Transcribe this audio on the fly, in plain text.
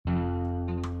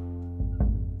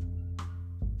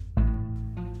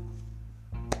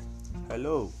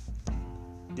Hello,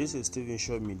 this is Stephen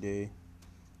Shomide,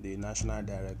 the National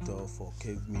Director for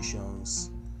Cave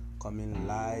Missions, coming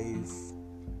live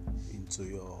into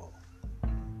your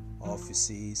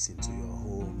offices, into your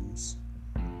homes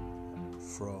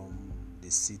from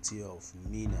the city of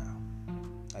Mina.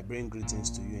 I bring greetings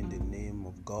to you in the name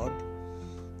of God,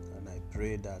 and I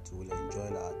pray that we'll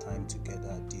enjoy our time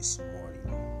together this morning.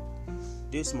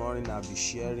 This morning I'll be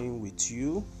sharing with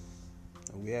you,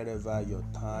 wherever your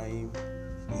time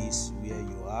is, where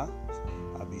you are,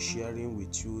 I'll be sharing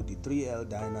with you the 3L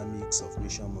dynamics of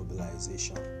mission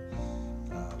mobilization.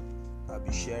 I'll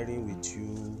be sharing with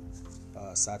you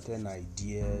certain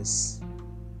ideas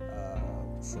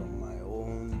from my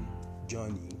own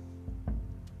journey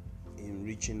in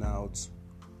reaching out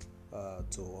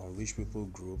to unreached people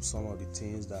groups, some of the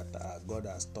things that God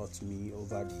has taught me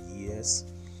over the years,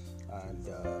 and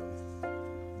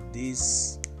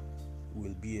this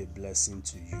will be a blessing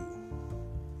to you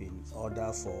in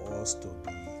order for us to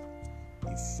be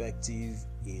effective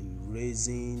in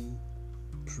raising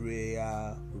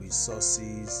prayer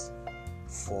resources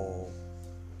for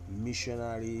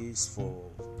missionaries, for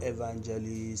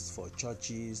evangelists, for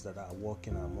churches that are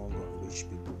working among unreached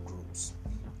people groups.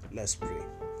 Let's pray.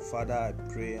 Father, I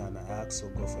pray and I ask,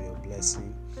 God, for your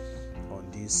blessing on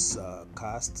this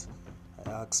cast.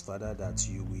 I ask, Father, that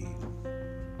you will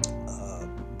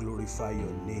glorify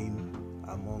your name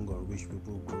among unreached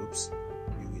people groups.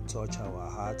 You will touch our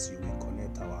hearts, you will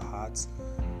connect our hearts,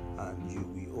 and you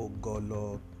will, oh God,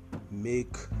 Lord,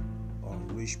 make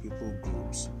unreached people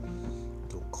groups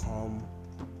to come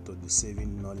to the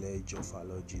saving knowledge of our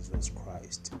Lord Jesus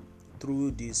Christ.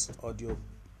 Through this audio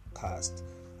cast,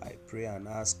 I pray and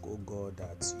ask, oh God,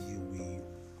 that you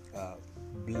will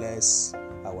bless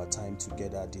our time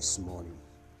together this morning.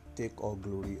 Take all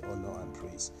glory, honor, and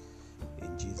praise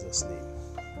in Jesus' name.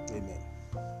 Amen.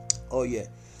 Oh yeah.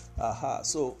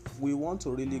 So we want to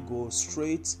really go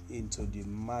straight into the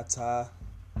matter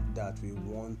that we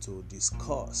want to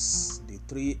discuss, the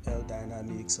 3L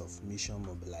dynamics of mission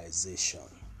mobilization.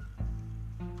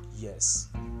 Yes.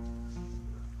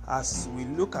 As we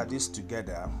look at this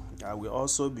together, I will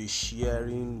also be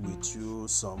sharing with you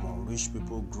some unreached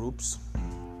people groups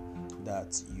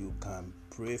that you can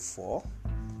pray for.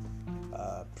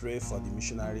 Pray for the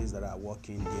missionaries that are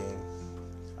working there,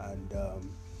 and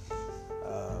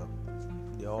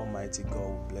the Almighty God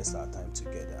will bless our time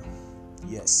together.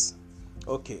 Yes.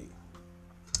 Okay.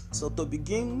 So to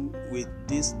begin with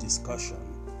this discussion,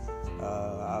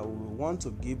 I will want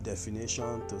to give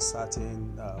definition to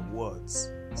certain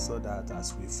words so that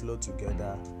as we flow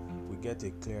together, we get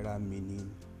a clearer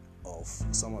meaning of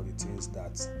some of the things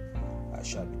that I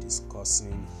shall be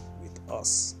discussing with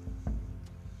us.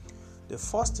 The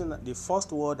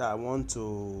first word I want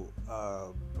to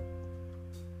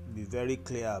be very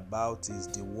clear about is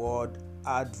the word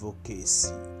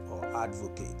advocacy or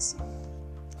advocate.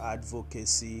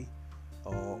 Advocacy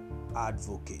or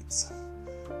advocate.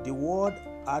 The word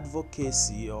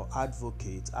advocacy or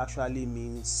advocate actually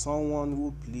means someone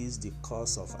who pleads the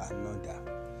cause of another.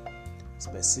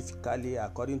 Specifically,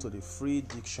 according to the Free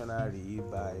Dictionary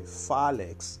by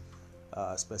Farlex,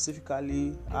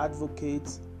 specifically,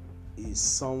 advocate is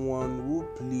someone who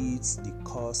pleads the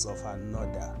cause of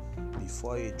another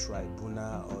before a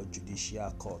tribunal or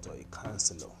judicial court or a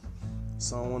counselor.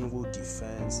 Someone who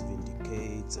defends,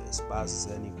 vindicates, espouses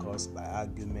any cause by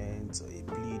argument, or a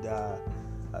pleader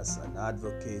as an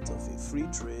advocate of a free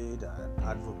trade and an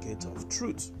advocate of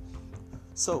truth.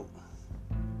 So,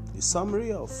 the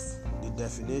summary of the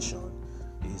definition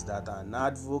is that an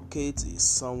advocate is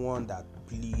someone that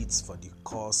pleads for the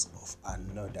cause of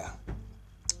another.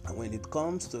 And when it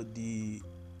comes to the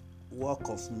work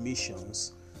of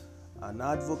missions, an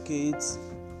advocate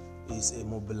is a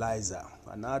mobilizer.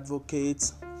 An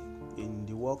advocate in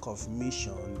the work of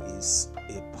mission is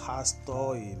a pastor,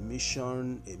 a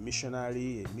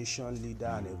missionary, a mission leader,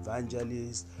 an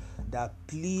evangelist that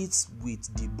pleads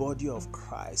with the body of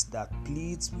Christ, that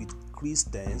pleads with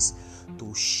Christians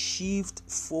to shift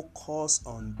focus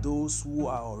on those who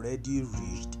are already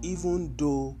reached, even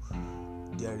though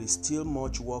there is still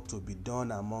much work to be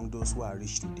done among those who are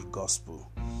reached with the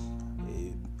gospel.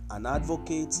 An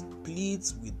advocate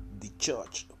pleads with the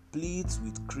church, pleads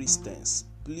with Christians,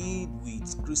 pleads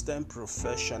with Christian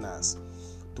professionals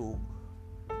to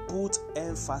put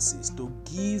emphasis, to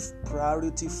give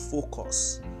priority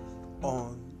focus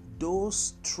on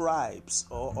those tribes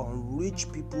or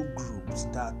unreached people groups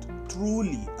that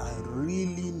truly and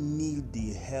really need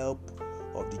the help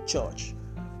of the church,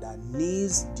 that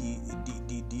needs the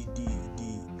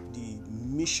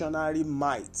missionary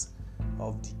might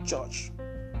of the church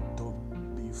to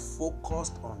be be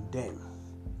focused on them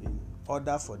in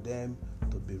order for them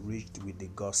to be reached with the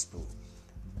gospel.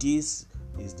 This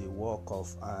is the work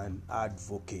of an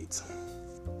advocate.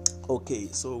 Okay,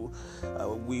 so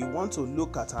we want to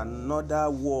look at another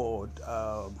word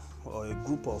or a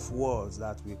group of words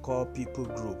that we call people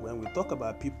group. When we talk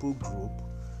about people group,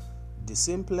 the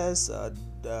simplest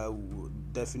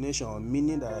definition or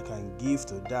meaning that I can give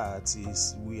to that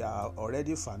is we are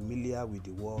already familiar with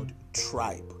the word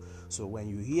tribe. So when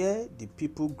you hear the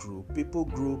people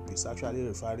group is actually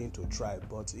referring to tribe.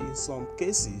 But in some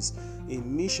cases,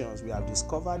 in missions, we have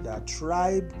discovered that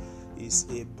tribe is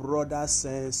a broader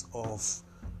sense of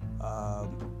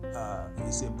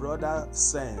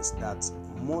that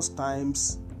most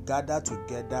times gather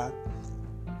together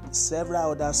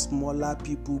several other smaller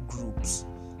people groups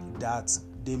that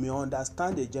they may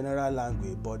understand the general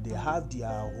language, but they have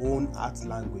their own art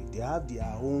language. They have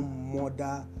their own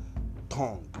mother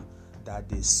tongue that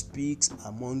they speak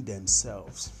among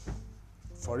themselves.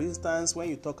 For instance, when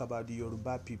you talk about the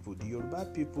Yoruba people,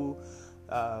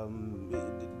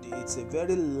 it's a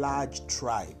very large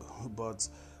tribe, but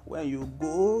when you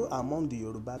go among the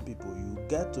Yoruba people, you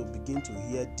get to begin to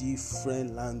hear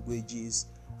different languages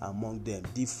among them,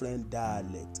 different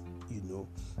dialects,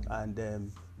 and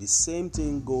the same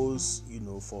thing goes,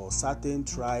 for certain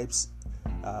tribes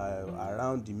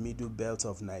around the middle belt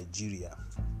of Nigeria,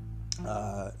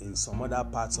 in some other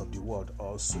parts of the world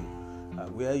also,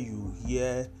 where you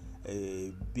hear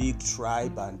a big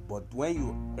tribe, but when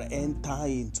you enter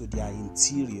into their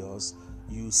interiors,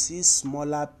 you see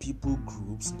smaller people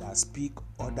groups that speak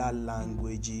other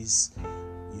languages,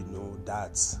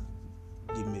 that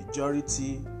the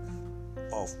majority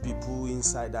of people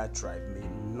inside that tribe may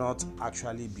not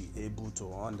actually be able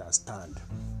to understand.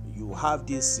 You have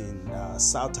this in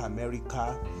South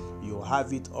America. You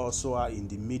have it also in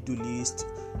the Middle East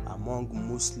among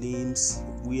Muslims,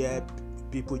 where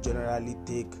people generally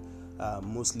take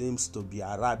Muslims to be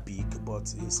Arabic,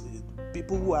 but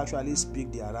people who actually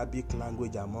speak the Arabic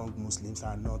language among Muslims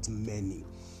are not many.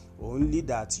 Only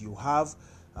that you have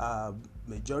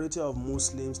majority of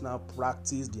Muslims now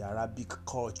practice the Arabic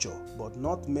culture, but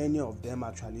not many of them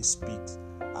actually speak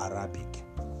Arabic.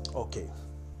 Okay,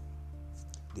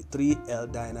 the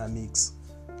 3L dynamics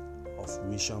of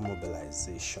mission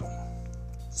mobilization.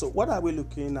 So what are we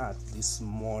looking at this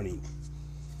morning?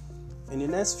 In the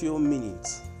next few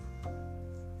minutes,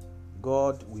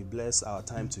 God will bless our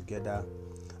time together,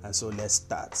 and so let's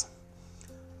start.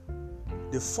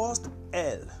 The first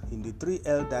L in the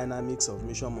 3L dynamics of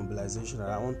mission mobilization that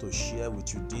I want to share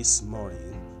with you this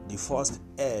morning, the first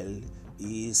L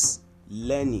is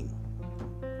learning.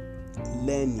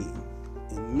 Learning.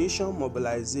 In mission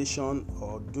mobilization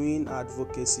or doing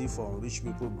advocacy for unreached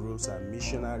people groups and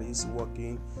missionaries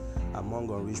working among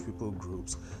unreached people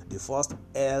groups, the first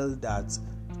L that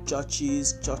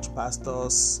churches, church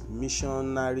pastors,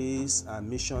 missionaries, and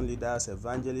mission leaders,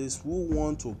 evangelists who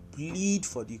want to plead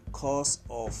for the cause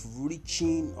of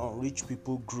reaching unreached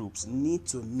people groups need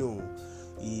to know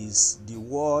is the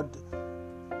word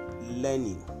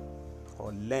learning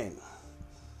or learn.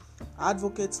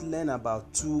 Advocates learn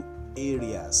about two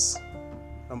areas.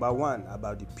 Number one,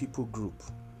 about the people group.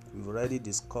 We've already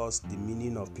discussed the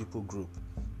meaning of people group.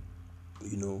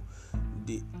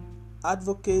 The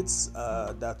advocates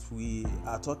that we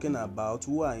are talking about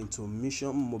who are into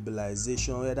mission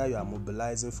mobilization, whether you are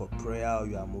mobilizing for prayer or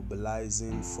you are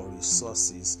mobilizing for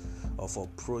resources or for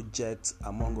projects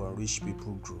among unreached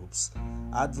people groups,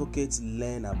 advocates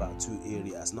learn about two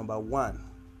areas. Number one,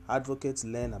 advocates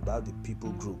learn about the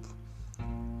people group.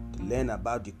 They learn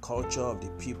about the culture of the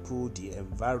people, the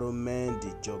environment,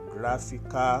 the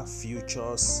geographical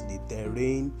features, the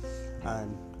terrain,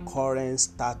 and current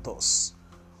status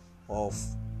of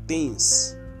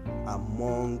things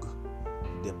among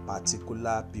the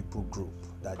particular people group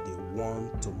that they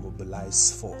want to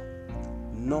mobilize for.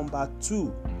 Number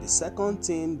two, the second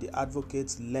thing the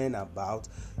advocates learn about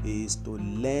is to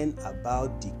learn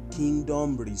about the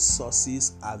kingdom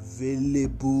resources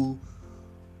available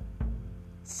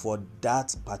for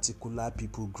that particular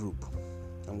people group.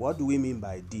 And what do we mean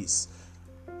by this?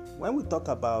 When we talk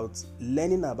about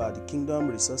learning about the kingdom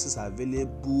resources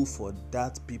available for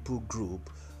that people group,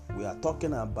 we are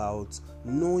talking about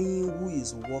knowing who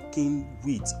is working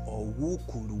with or who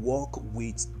could work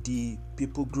with the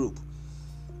people group.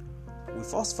 We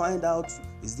first find out,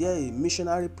 is there a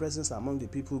missionary presence among the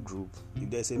people group? If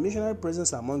there's a missionary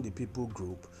presence among the people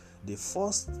group, the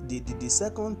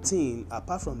second thing,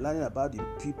 apart from learning about the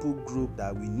people group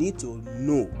that we need to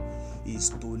know, is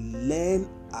to learn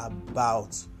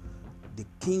about the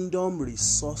kingdom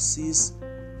resources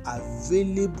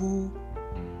available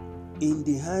in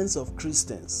the hands of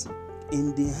Christians,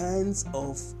 in the hands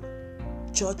of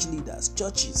church leaders,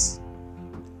 churches,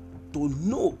 to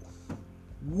know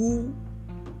who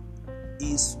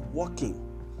is working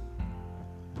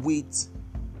with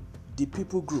the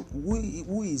people group,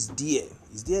 who is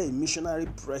there a missionary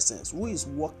presence, who is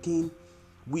working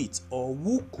with, or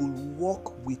who could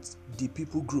work with the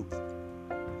people group,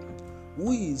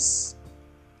 who is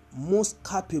most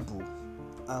capable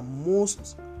and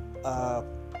most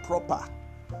proper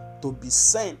to be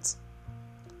sent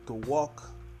to work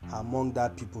among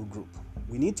that people group.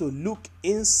 We need to look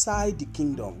inside the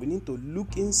kingdom. We need to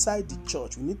look inside the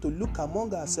church. We need to look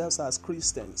among ourselves as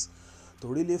Christians to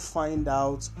really find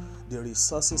out the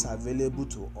resources available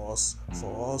to us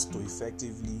for us to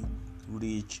effectively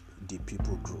reach the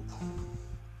people group.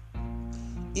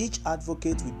 Each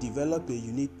advocate will develop a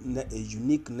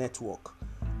unique network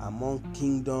among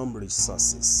kingdom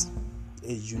resources.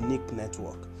 A unique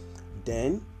network.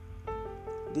 Then,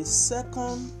 the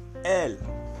second L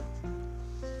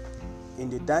in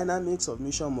the dynamics of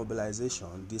mission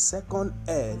mobilization, the second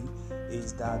L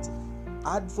is that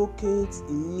advocates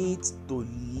need to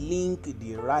link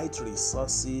the right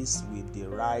resources with the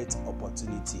right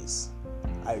opportunities.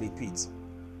 I repeat,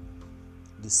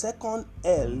 the second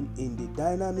L in the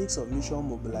dynamics of mission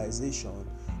mobilization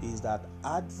is that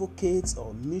advocates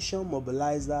or mission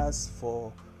mobilizers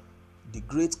for the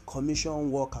Great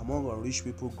Commission work among unreached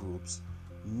people groups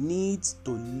needs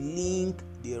to link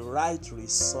the right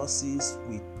resources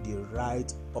with the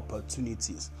right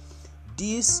opportunities.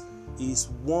 This is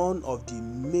one of the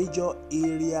major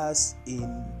areas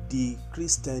in the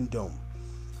Christendom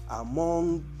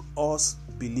among us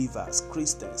believers,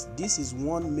 Christians. This is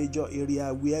one major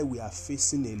area where we are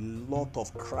facing a lot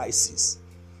of crisis.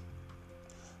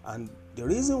 And the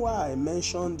reason why I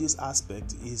mention this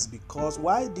aspect is because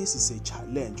why this is a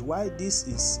challenge, why this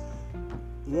is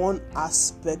one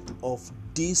aspect of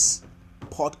this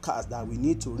podcast that we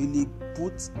need to really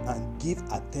put and give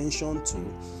attention to,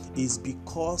 is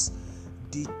because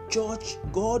the church,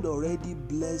 God already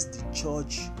blessed the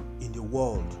church in the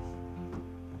world.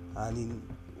 And in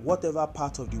whatever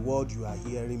part of the world you are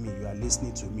hearing me, you are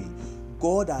listening to me,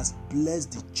 God has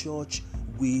blessed the church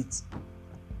with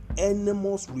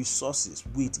enormous resources,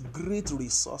 with great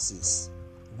resources,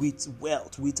 with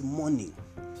wealth, with money.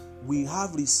 We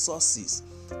have resources.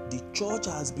 The church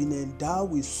has been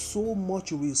endowed with so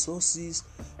much resources,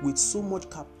 with so much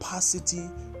capacity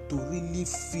to really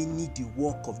finish the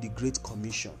work of the Great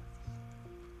Commission.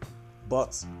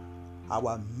 But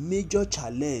our major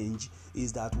challenge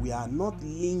is that we are not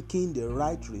linking the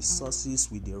right resources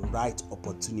with the right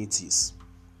opportunities.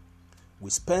 We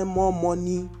spend more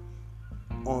money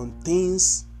on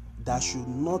things that should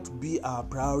not be our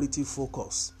priority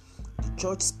focus. The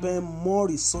church spends more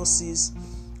resources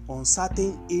on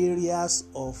certain areas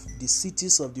of the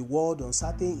cities of the world, on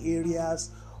certain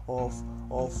areas of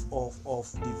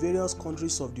the various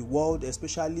countries of the world,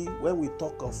 especially when we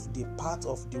talk of the part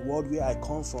of the world where I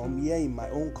come from, here in my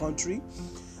own country.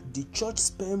 The church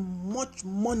spends much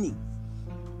money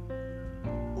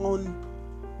on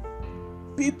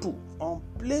people, on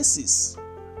places,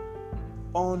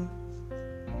 on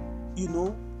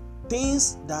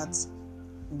things that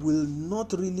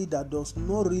does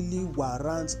not really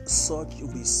warrant such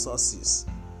resources.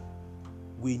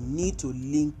 We need to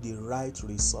link the right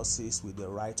resources with the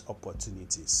right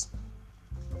opportunities.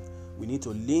 We need to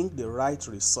link the right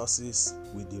resources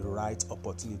with the right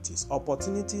opportunities.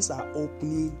 Opportunities are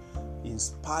opening in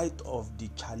spite of the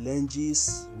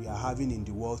challenges we are having in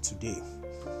the world today.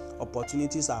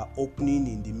 Opportunities are opening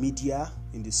in the media,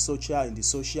 in the social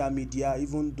media.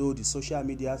 Even though the social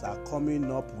medias are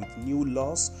coming up with new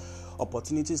laws,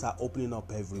 opportunities are opening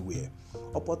up everywhere.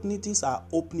 Opportunities are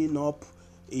opening up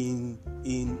in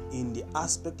the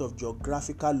aspect of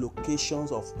geographical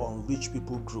locations of unreached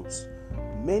people groups.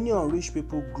 Many unreached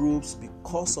people groups,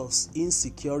 because of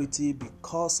insecurity,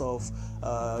 because of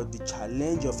the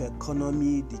challenge of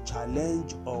economy, the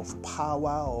challenge of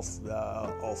power,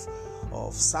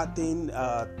 of certain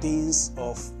things,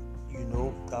 of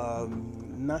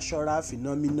natural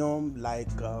phenomenon like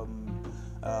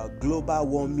global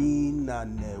warming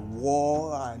and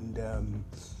war and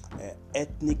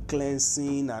ethnic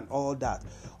cleansing and all that.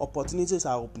 Opportunities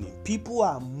are opening. People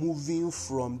are moving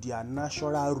from their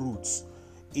natural roots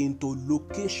into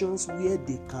locations where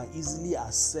they can easily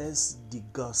access the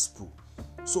gospel.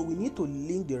 So we need to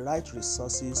link the right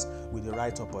resources with the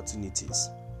right opportunities.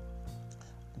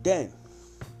 Then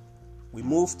we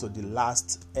move to the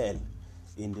last L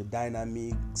in the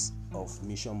dynamics of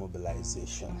mission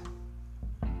mobilization.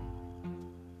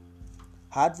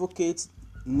 Advocates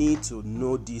need to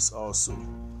know this also,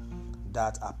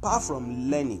 that apart from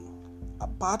learning,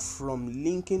 apart from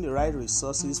linking the right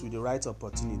resources with the right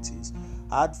opportunities,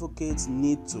 advocates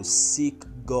need to seek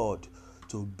God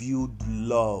to build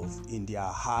love in their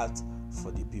heart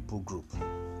for the people group.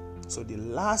 So the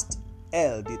last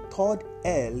L, the third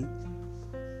L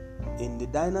in the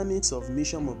dynamics of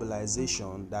mission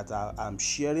mobilization that I'm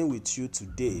sharing with you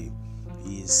today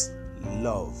is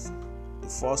love. The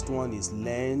first one is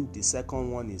learn, the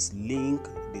second one is link,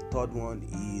 the third one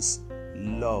is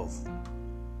love.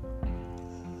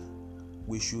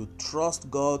 We should trust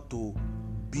God to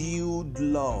build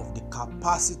love, the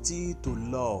capacity to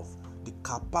love, the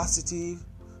capacity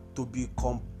to be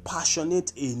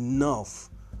compassionate enough,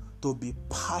 to be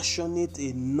passionate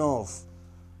enough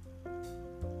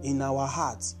in our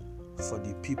hearts for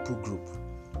the people group.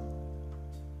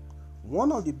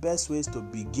 One of the best ways to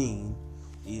begin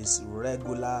is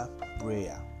regular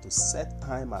prayer, to set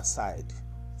time aside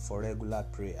for regular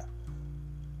prayer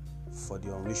for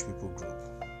the Unreached People Group.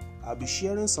 I'll be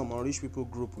sharing some Unreached People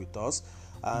Group with us,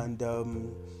 and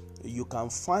you can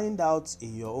find out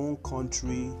in your own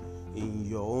country, in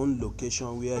your own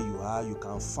location where you are. You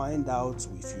can find out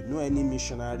if you know any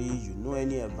missionary, you know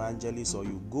any evangelist, or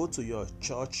you go to your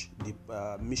church, the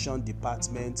mission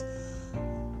department,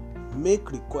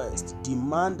 make request,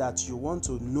 demand that you want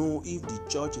to know if the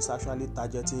church is actually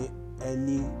targeting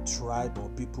any tribe or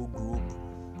people group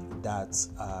that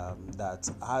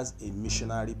has a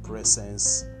missionary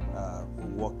presence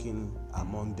working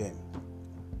among them.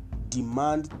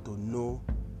 Demand to know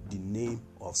the name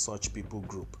of such people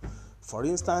group. For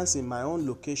instance, in my own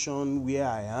location where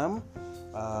I am,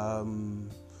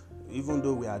 even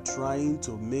though we are trying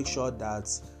to make sure that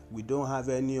we don't have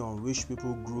any unreached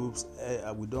people groups,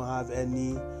 we don't have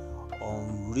any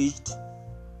unreached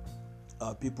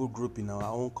people group in our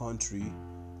own country,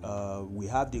 we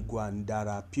have the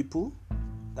Gwandara people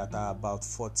that are about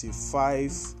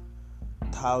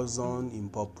 45,000 in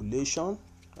population.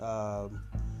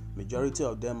 Majority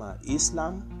of them are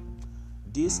Islam.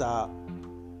 These are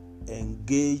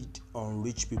engaged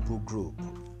unreached people group.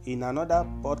 In another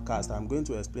podcast, I'm going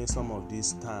to explain some of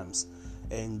these terms.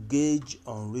 Engage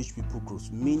unreached people groups,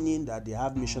 meaning that they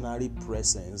have missionary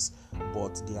presence,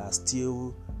 but they are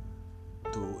still,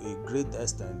 to a great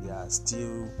extent, they are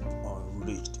still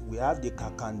unreached. We have the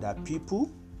Kakanda people.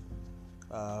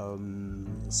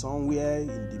 Somewhere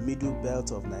in the middle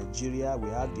belt of Nigeria, we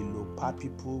have the Lopa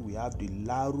people, we have the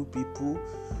Laru people,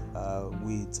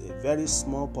 with a very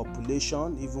small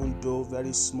population, even though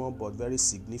very small but very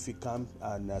significant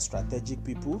and strategic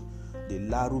people. The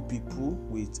Laru people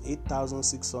with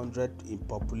 8,600 in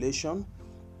population,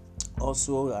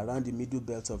 also around the middle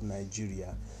belt of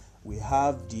Nigeria. We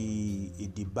have the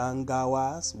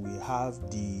Bangawas, we have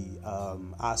the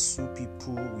Asu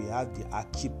people, we have the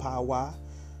Akipawa,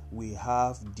 we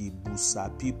have the Busa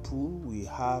people, we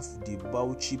have the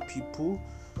Bauchi people,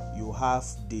 you have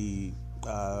the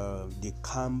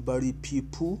Kambari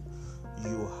people,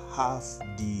 you have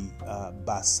the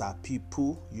Basa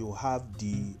people, you have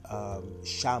the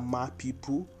Shama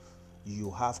people, you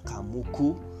have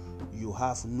Kamuku, you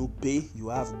have Nupe, you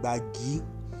have Bagi.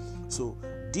 So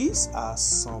these are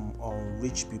some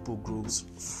unreached people groups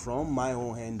from my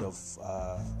own end of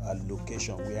a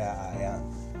location where I am.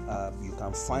 You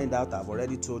can find out, I've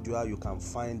already told you how you can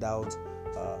find out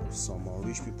some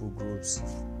unreached people groups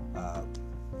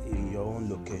in your own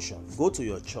location. Go to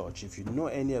your church. If you know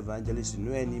any evangelist, you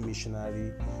know any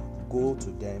missionary, go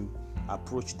to them,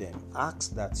 approach them,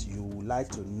 ask that you would like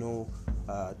to know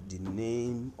the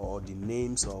name or the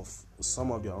names of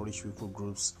some of the unreached people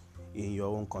groups in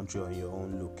your own country or in your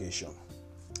own location.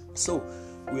 So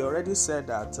we already said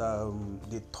that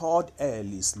the third L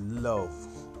is love.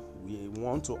 We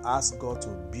want to ask God to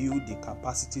build the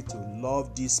capacity to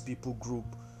love this people group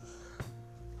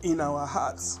in our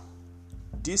hearts.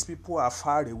 These people are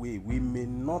far away. We may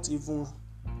not even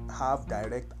have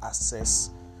direct access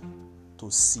to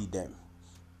see them.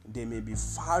 They may be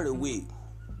far away.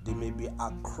 They may be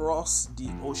across the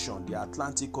ocean, the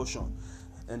Atlantic Ocean,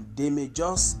 and they may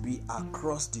just be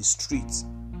across the street.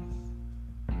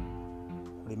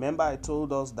 Remember, I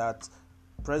told us that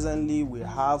presently we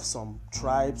have some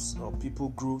tribes or people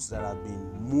groups that have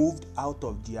been moved out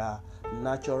of their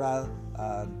natural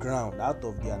ground, out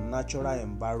of their natural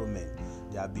environment.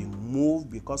 They have been moved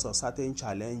because of certain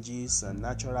challenges and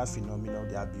natural phenomena.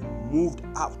 They have been moved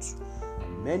out.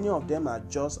 Many of them are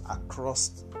just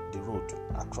across the road,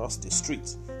 across the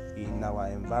street, in our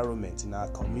environment, in our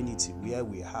community where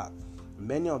we are.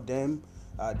 Many of them,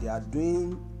 they are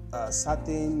doing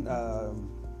certain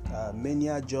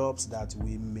menial jobs that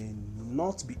we may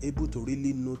not be able to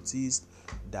really notice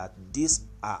that these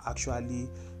are actually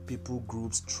people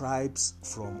groups, tribes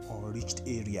from unreached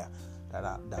area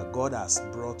that God has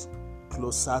brought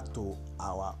closer to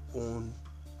our own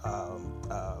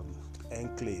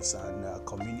enclaves and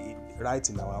community, right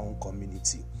in our own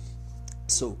community.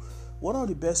 So one of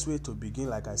the best way to begin,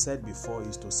 like I said before,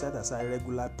 is to set aside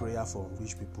regular prayer for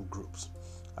unreached people groups.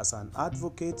 As an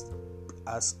advocate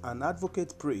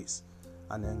prays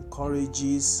and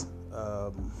encourages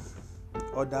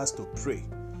others to pray,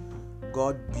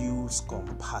 God builds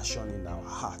compassion in our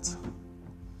heart.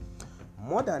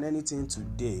 More than anything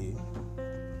today,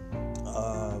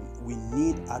 we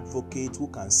need advocates who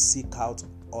can seek out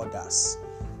others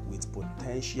with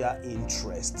potential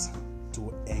interest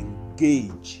to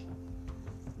engage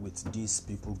with these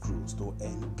people groups, to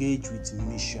engage with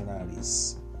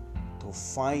missionaries, to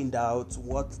find out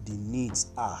what the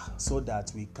needs are so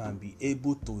that we can be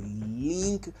able to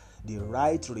link the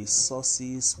right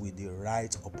resources with the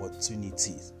right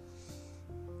opportunities.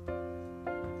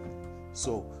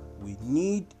 So we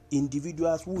need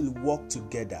individuals who will work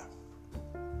together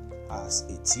as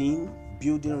a team,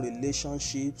 building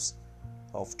relationships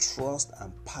of trust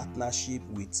and partnership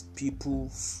with people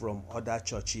from other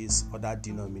churches, other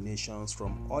denominations,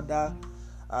 from other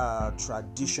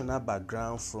traditional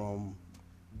background, from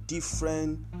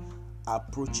different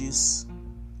approaches,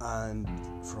 and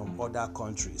from other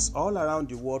countries all around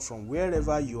the world. From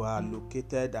wherever you are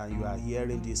located and you are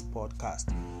hearing this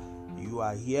podcast, you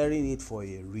are hearing it for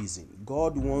a reason.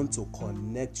 God wants to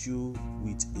connect you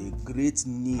with a great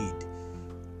need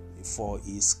for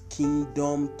His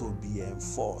kingdom to be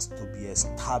enforced, to be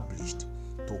established,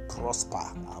 to prosper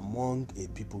among a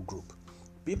people group.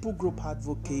 People group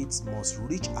advocates must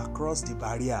reach across the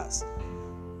barriers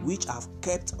which have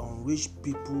kept unreached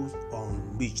people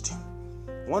unreached.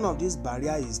 One of these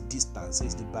barriers is distance,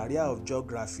 is the barrier of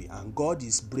geography, and God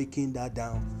is breaking that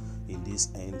down in this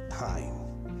end time.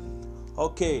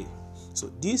 Okay,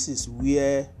 so this is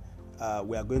where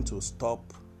we are going to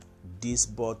stop this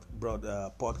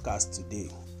podcast today.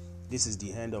 This is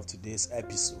the end of today's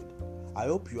episode. I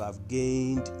hope you have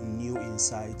gained new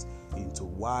insights into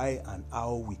why and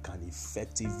how we can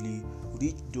effectively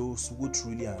reach those who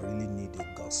truly and really need the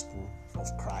gospel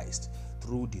of Christ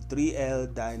through the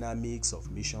 3L dynamics of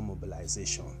mission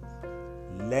mobilization: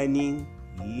 learning,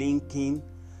 linking,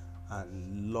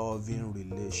 and loving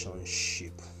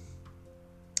relationship.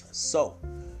 So,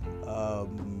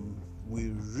 we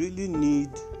really need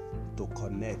to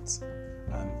connect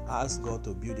and ask God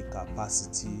to build the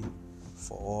capacity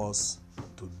for us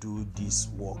to do this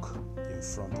work in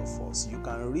front of us. You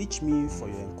can reach me for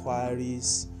your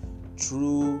inquiries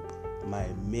through my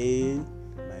mail.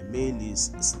 My mail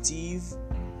is Steve,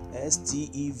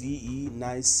 STEVE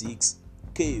 96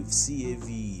 cave,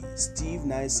 CAVE, Steve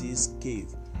 96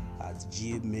 cave at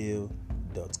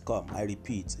gmail.com. I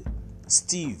repeat,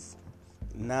 Steve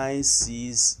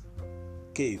 96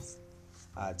 cave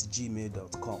at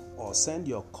gmail.com, or send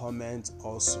your comment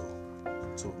also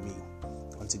to me.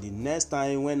 Until the next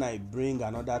time when I bring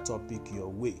another topic your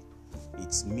way,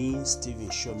 it's me, Stephen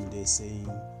Shomide,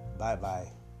 saying bye bye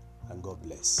and God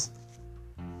bless.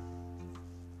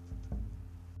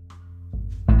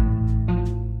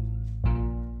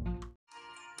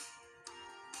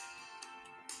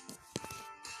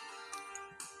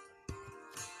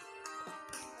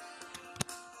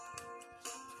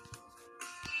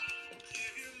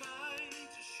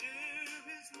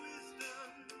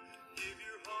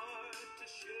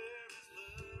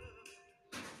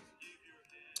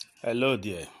 Hello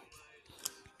there.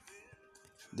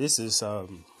 This is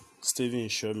Stephen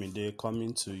Shomide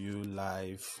coming to you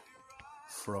live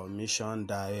from Mission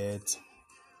Diet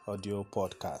Audio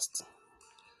Podcast.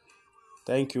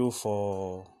 Thank you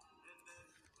for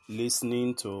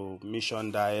listening to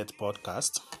Mission Diet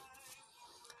Podcast.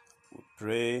 We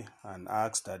pray and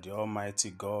ask that the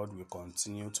Almighty God will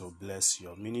continue to bless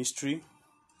your ministry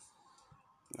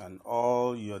and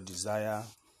all your desire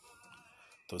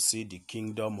to see the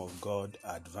kingdom of God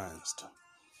advanced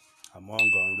among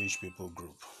unreached people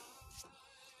group.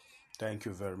 Thank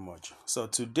you very much. So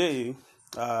today,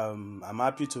 I'm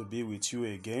happy to be with you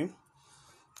again.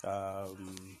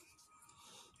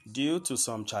 Due to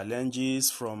some challenges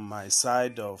from my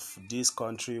side of this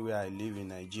country where I live in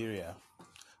Nigeria,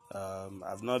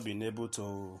 I've not been able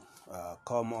to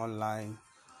come online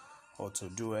or to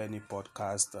do any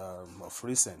podcast of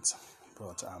recent,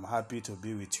 but I'm happy to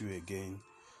be with you again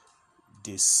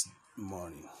this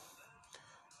morning.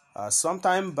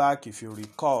 Sometime back, if you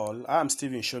recall, I'm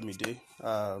Stephen Shomide.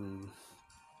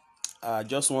 I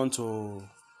just want to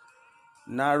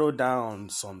narrow down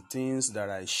some things that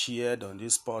I shared on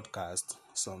this podcast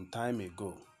some time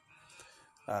ago,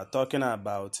 talking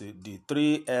about the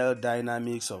 3L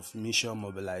dynamics of mission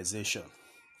mobilization.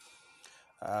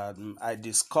 I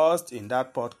discussed in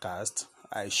that podcast,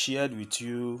 I shared with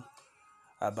you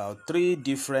about three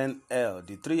different L,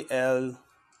 the 3L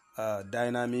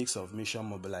dynamics of mission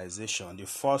mobilization. The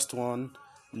first one,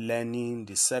 learning;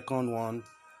 the second one,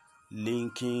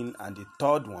 linking; and the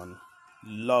third one,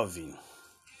 loving.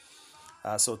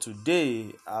 So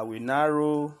today I will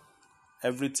narrow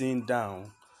everything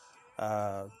down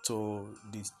to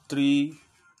the three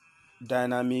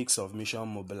dynamics of mission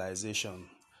mobilization.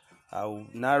 I will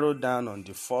narrow down on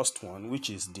the first one,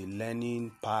 which is the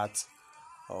learning part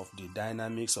of the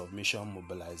dynamics of mission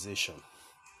mobilization.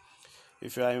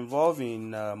 If you are involved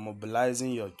in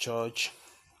mobilizing your church,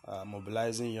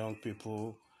 mobilizing young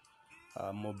people,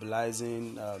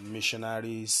 mobilizing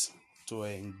missionaries to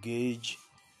engage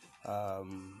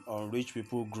unreached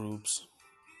people groups,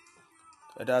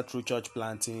 either through church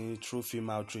planting, through film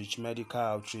outreach, medical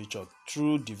outreach, or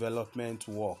through development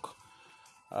work,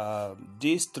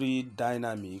 these three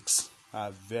dynamics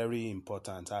are very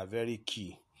important, are very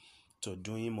key to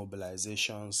doing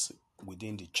mobilizations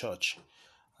within the church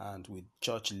and with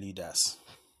church leaders.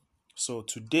 So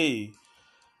today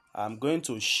I'm going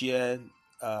to share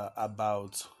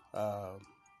about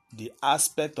the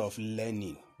aspect of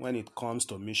learning when it comes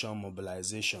to mission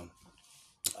mobilization.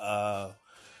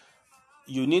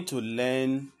 You need to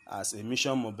learn as a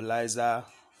mission mobilizer,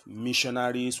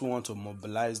 missionaries who want to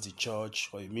mobilize the church,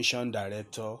 or a mission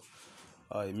director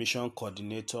or a mission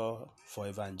coordinator for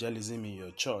evangelism in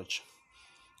your church.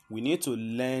 We need to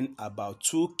learn about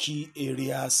two key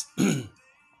areas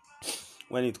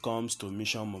when it comes to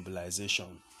mission mobilization.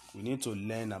 We need to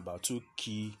learn about two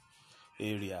key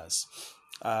areas.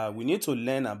 We need to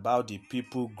learn about the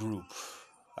people group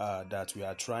that we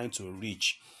are trying to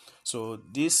reach. So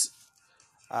these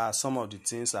are some of the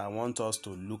things I want us to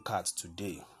look at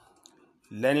today.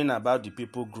 Learning about the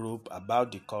people group,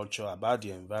 about the culture, about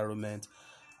the environment,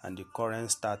 and the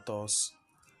current status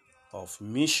of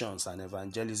missions and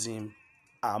evangelism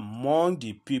among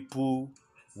the people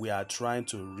we are trying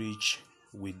to reach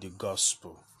with the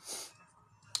gospel.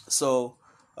 So,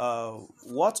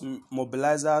 what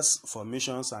mobilizers for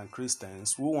missions and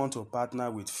Christians who want to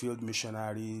partner with field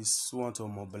missionaries, who want to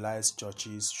mobilize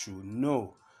churches, should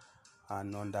know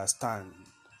and understand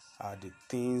are the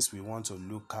things we want to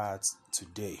look at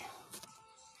today.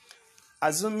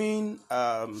 Assuming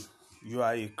you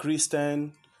are a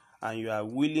Christian and you are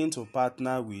willing to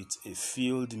partner with a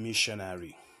field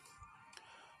missionary,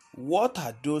 what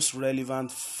are those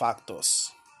relevant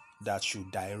factors that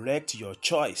should direct your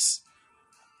choice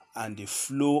and the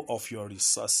flow of your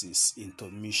resources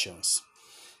into missions?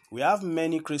 We have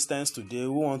many Christians today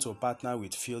who want to partner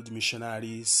with field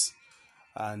missionaries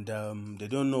and they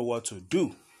don't know what to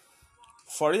do.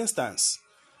 For instance,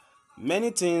 many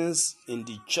things in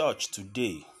the church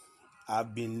today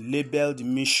have been labeled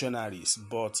missionaries,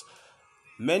 but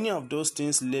many of those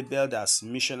things labeled as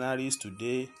missionaries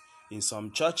today in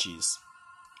some churches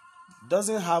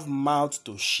doesn't have mouth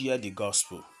to share the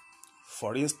gospel.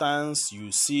 For instance,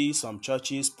 you see some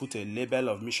churches put a label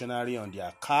of missionary on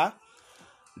their car.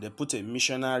 They put a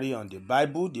missionary on the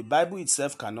Bible. The Bible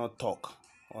itself cannot talk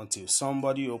until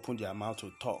somebody open their mouth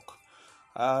to talk.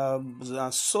 And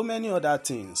so many other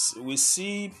things. We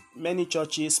see many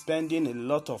churches spending a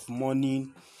lot of money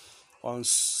on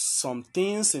some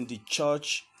things in the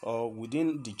church or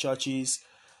within the churches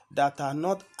that are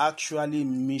not actually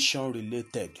mission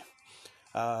related.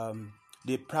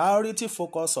 The priority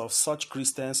focus of such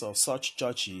Christians, of such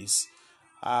churches,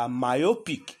 are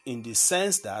myopic in the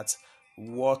sense that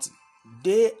what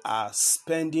they are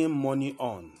spending money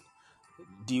on,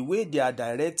 the way they are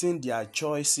directing their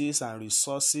choices and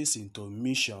resources into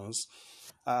missions,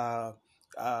 will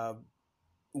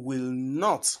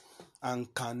not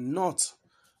and cannot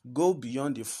go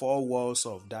beyond the four walls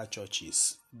of that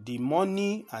churches. The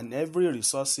money and every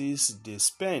resources they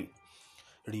spend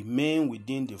remain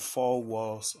within the four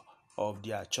walls of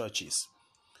their churches.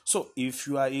 So if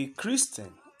you are a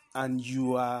Christian and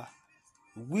you are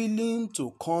willing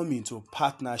to come into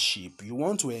partnership, you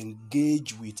want to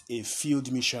engage with a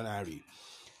field missionary,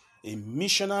 a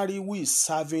missionary who is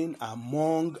serving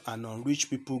among an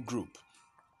unreached people group,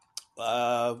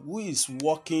 who is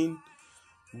working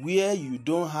where you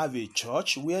don't have a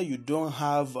church, where you don't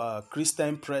have a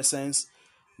Christian presence,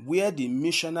 where the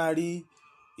missionary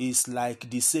is like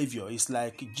the Savior, is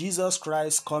like Jesus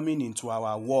Christ coming into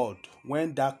our world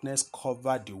when darkness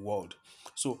covered the world.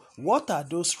 So what are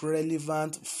those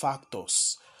relevant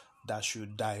factors that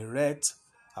should direct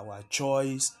our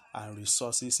choice and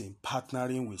resources in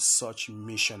partnering with such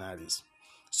missionaries.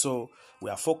 So we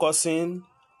are focusing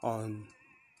on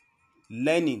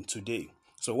learning today.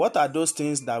 So what are those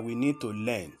things that we need to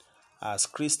learn as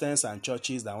Christians and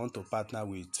churches that want to partner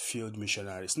with field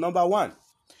missionaries? Number one,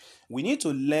 we need to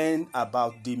learn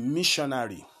about the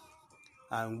missionary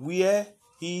and where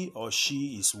he or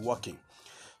she is working.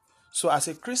 So as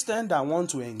a Christian that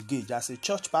want to engage, as a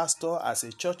church pastor, as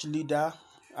a church leader,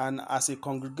 and as a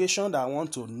congregation that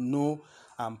want to know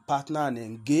and partner and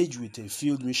engage with a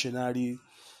field missionary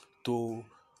to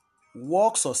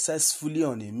work successfully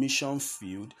on a mission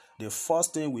field, the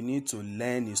first thing we need to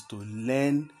learn is to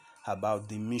learn about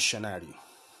the missionary.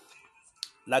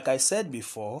 Like I said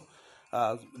before,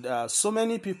 there are so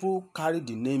many people carry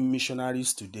the name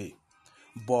missionaries today,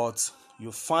 but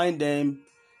you find them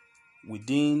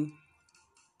within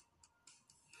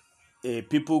a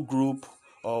people group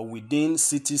or within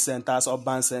city centers,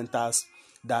 urban centers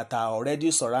that are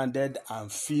already surrounded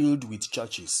and filled with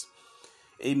churches.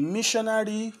 A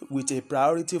missionary with a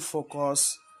priority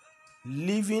focus,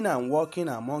 living and working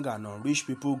among an unreached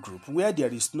people group where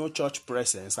there is no church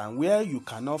presence and where you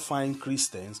cannot find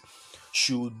Christians,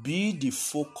 should be the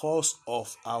focus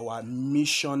of our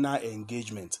missional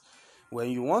engagement. When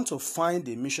you want to find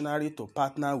a missionary to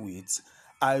partner with,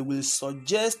 I will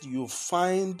suggest you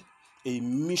find a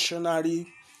missionary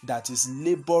that is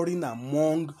laboring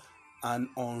among an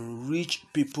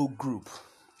unreached people group.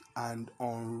 And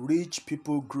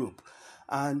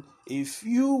if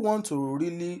you want to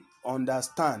really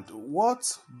understand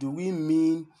what do we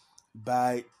mean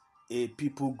by a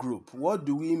people group,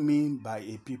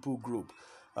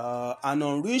 an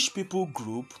unreached people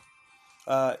group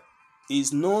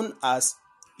is known as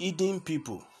hidden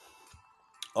people.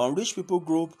 Unreached people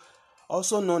group,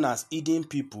 also known as hidden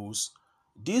peoples,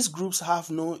 these groups have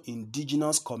no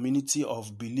indigenous community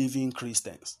of believing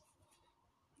Christians.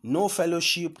 No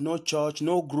fellowship, no church,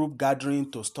 no group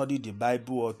gathering to study the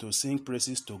Bible or to sing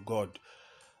praises to God,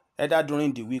 either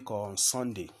during the week or on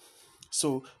Sunday.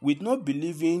 So, with no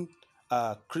believing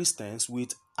Christians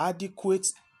with adequate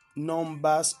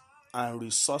numbers and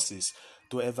resources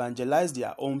to evangelize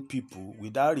their own people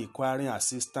without requiring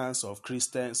assistance of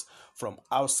Christians from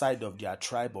outside of their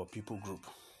tribe or people group.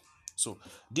 So,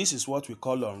 this is what we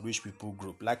call unreached people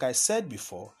group. Like I said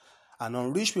before, an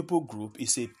unreached people group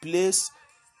is a place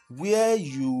where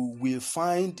you will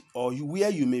find or where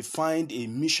you may find a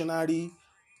missionary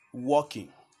working,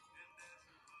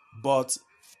 but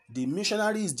the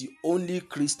missionary is the only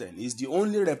Christian, is the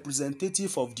only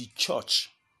representative of the church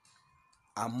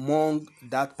among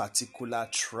that particular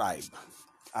tribe,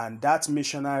 and that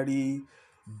missionary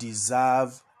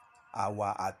deserves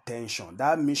our attention.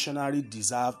 That missionary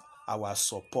deserves our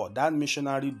support. That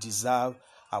missionary deserves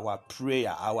our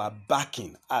prayer, our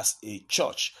backing as a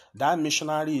church. That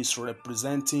missionary is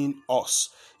representing us,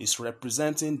 is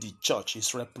representing the church,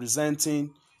 is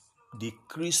representing the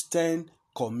Christian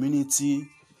community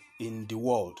in the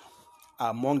world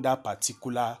among that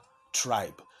particular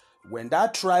tribe. When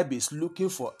that tribe is looking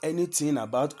for anything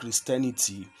about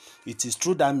Christianity, it is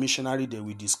through that missionary they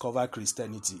will discover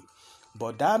Christianity.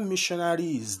 But that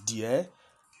missionary is there,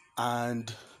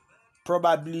 and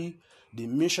probably the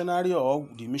missionary or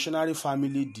the missionary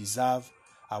family deserve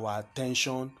our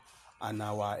attention and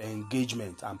our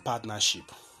engagement and partnership.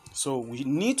 So we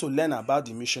need to learn about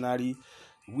the missionary,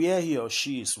 where he or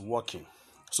she is working.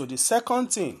 So the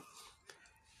second thing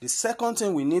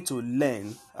we need to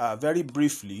learn very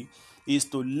briefly is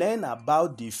to learn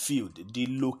about the field, the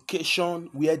location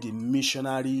where the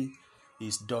missionary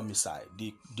is domiciled,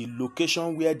 the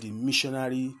location where the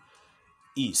missionary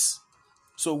is.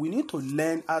 So we need to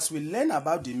learn, as we learn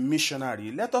about the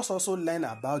missionary, let us also learn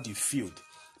about the field,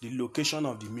 the location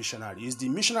of the missionary. Is the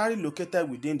missionary located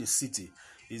within the city?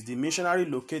 Is the missionary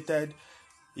located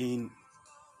in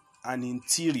an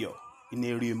interior, in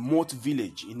a remote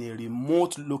village, in a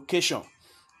remote location,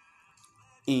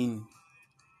 in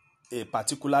a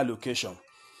particular location?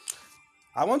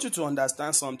 I want you to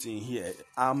understand something here.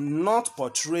 I'm not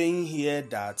portraying here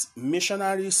that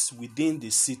missionaries within the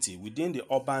city, within the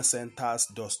urban centers,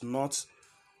 does not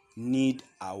need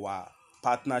our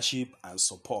partnership and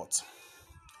support.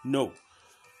 No.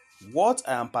 What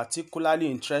I am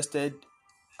particularly interested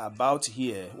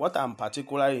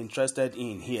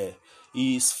in here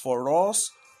is for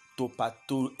us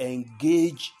to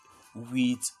engage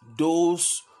with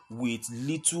those with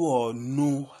little or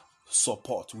no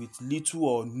support, with little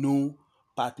or no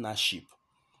partnership.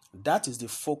 That is the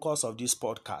focus of this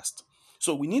podcast.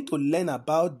 So we need to learn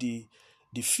about the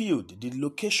field, the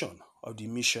location of the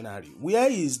missionary. Where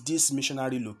is this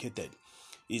missionary located?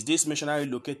 Is this missionary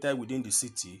located within the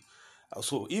city?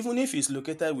 So even if he's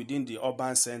located within the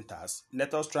urban centers,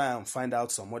 let us try and find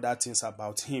out some other things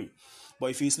about him. But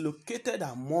if he's located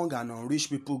among an unreached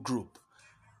people group,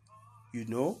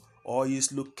 or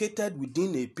he's located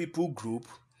within a people group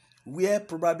where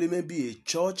probably maybe a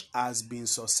church has been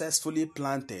successfully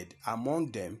planted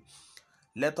among them,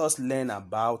 let us learn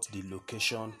about the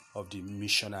location of the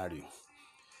missionary.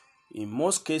 In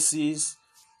most cases,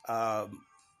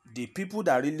 the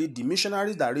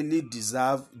missionaries that really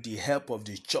deserve the help of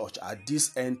the church at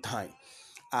this end time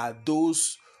are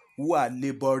those who are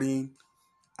laboring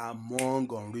among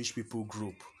unreached people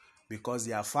group, because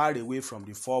they are far away from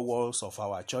the four walls of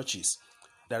our churches.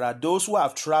 There are those who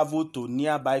have traveled to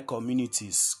nearby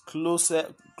communities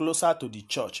closer to the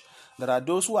church. There are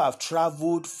those who have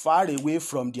traveled far away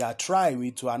from their tribe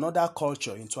into another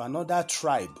culture, into another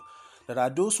tribe. There are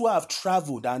those who have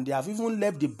traveled and they have even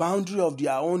left the boundary of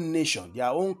their own nation, their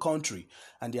own country,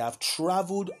 and they have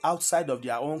traveled outside of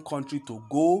their own country to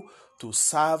go to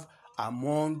serve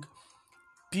among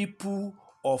people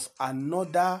of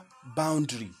another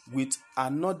boundary, with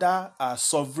another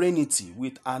sovereignty,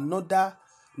 with another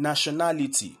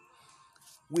nationality.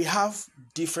 We have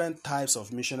different types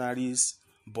of missionaries,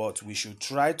 but we should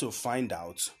try to find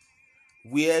out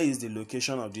where is the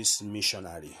location of this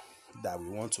missionary that we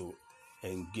want to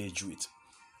engage with.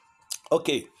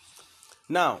 Okay,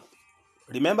 now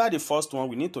remember the first one,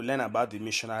 we need to learn about the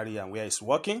missionary and where he's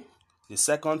working. The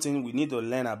second thing, we need to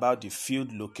learn about the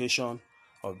field location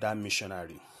of that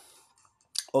missionary.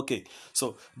 Okay,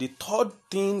 so the third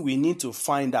thing we need to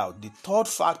find out, the third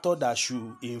factor that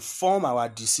should inform our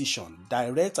decision,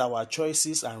 direct our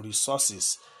choices and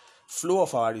resources, flow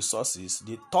of our resources,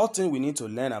 the third thing we need to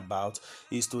learn about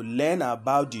is to learn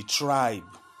about the tribe.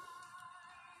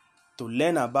 To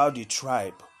learn about the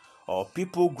tribe or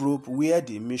people group where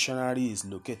the missionary is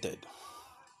located.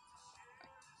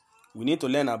 We need to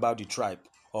learn about the tribe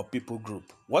or people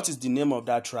group. What is the name of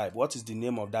that tribe? What is the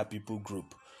name of that people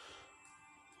group?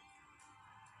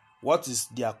 What is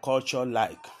their culture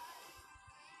like?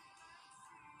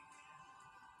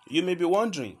 You may be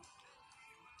wondering,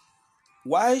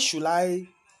 why should I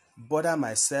bother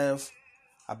myself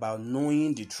about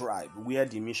knowing the tribe where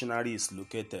the missionary is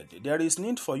located? There is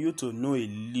need for you to know a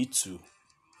little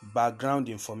background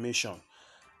information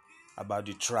about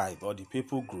the tribe or the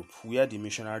people group where the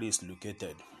missionary is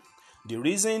located. The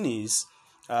reason is,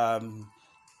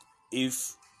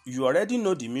 if you already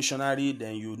know the missionary,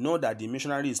 then you know that the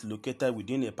missionary is located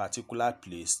within a particular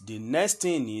place. The next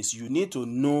thing is you need to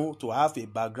know, to have a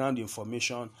background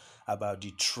information about the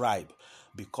tribe,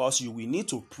 because you will need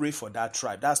to pray for that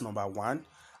tribe. That's number one.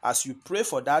 As you pray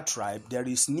for that tribe, there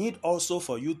is need also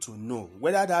for you to know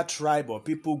whether that tribe or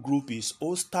people group is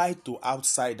hostile to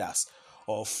outsiders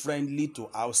or friendly to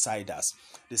outsiders.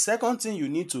 The second thing you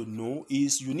need to know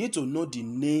is you need to know the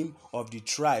name of the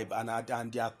tribe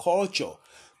and their culture,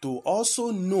 to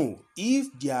also know if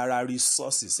there are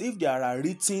resources, if there are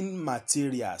written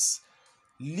materials,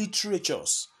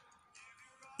 literatures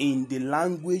in the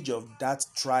language of that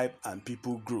tribe and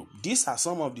people group. These are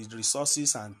some of the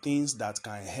resources and things that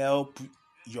can help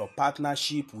your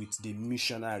partnership with the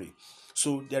missionary.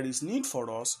 So there is need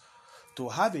for us to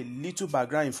have a little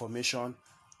background information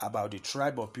about the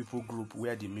tribe or people group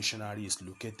where the missionary is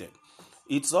located.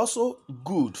 It's also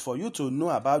good for you to know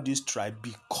about this tribe,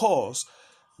 because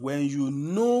when you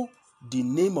know the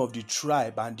name of the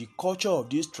tribe and the culture of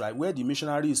this tribe where the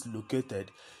missionary is located,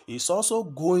 it's also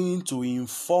going to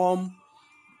inform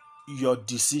your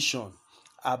decision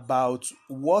about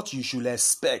what you should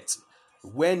expect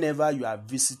whenever you are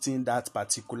visiting that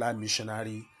particular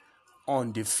missionary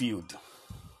on the field.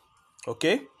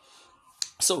 Okay?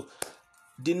 So,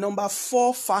 the number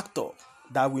 4 factor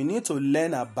that we need to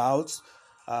learn about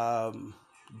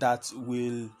that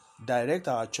will direct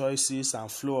our choices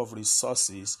and flow of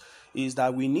resources is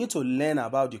that we need to learn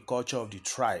about the culture of the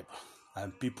tribe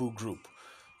and people group.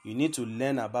 You need to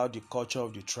learn about the culture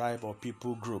of the tribe or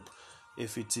people group.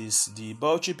 If it is the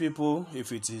Bauchi people,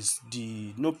 if it is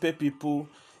the Nupe people,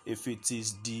 if it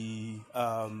is the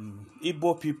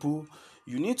Igbo people,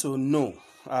 you need to know.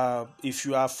 If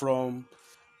you are from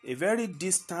a very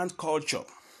distant culture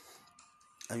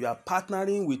and you are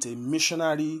partnering with a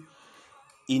missionary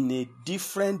in a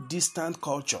different distant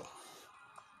culture,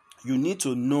 you need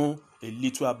to know a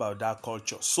little about that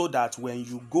culture, so that when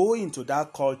you go into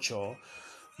that culture,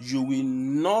 you will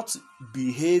not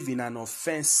behave in an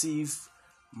offensive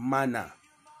manner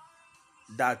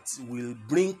that will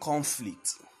bring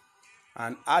conflict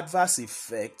and adverse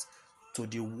effect to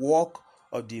the work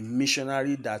of the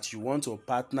missionary that you want to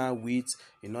partner with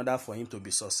in order for him to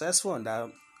be successful on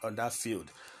that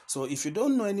field. So if you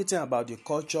don't know anything about the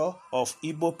culture of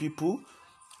Igbo people,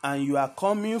 and you are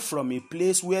coming from a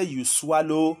place where you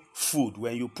swallow food,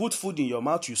 when you put food in your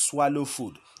mouth, you swallow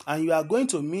food, and you are going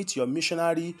to meet your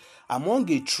missionary among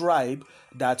a tribe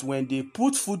that when they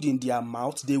put food in their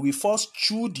mouth, they will first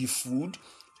chew the food,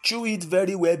 chew it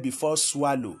very well before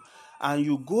swallow. And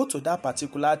you go to that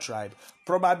particular tribe,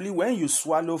 probably when you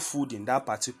swallow food in that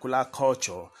particular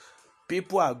culture,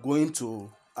 people are going to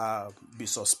be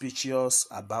suspicious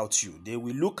about you. They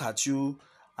will look at you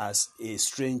as a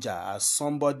stranger, as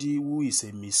somebody who is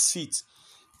a misfit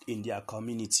in their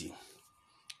community.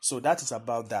 So that is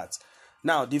about that.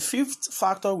 Now, the fifth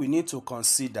factor we need to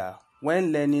consider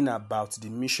when learning about the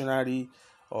missionary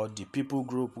or the people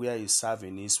group where he's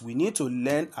serving is we need to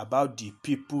learn about the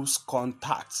people's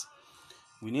contact.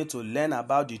 We need to learn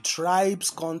about the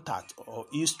tribe's contact or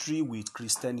history with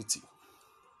Christianity.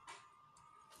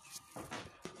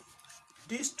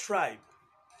 This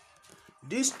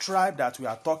tribe that we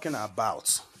are talking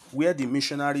about, where the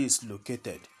missionary is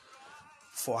located,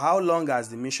 for how long has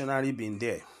the missionary been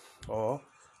there? Or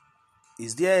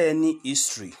is there any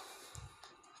history?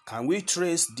 Can we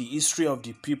trace the history of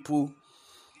the people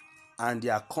and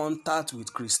their contact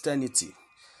with Christianity?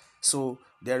 So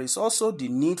there is also the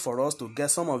need for us to get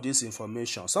some of this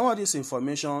information. Some of this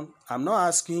information, I'm not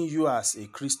asking you as a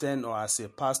Christian or as a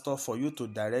pastor for you to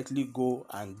directly go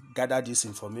and gather this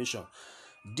information.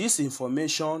 This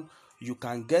information, you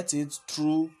can get it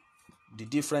through the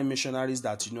different missionaries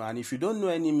that you know. And if you don't know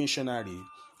any missionary,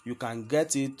 you can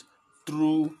get it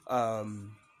through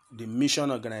the mission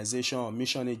organization or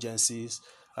mission agencies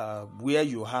where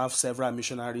you have several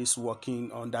missionaries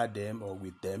working under them or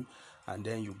with them, and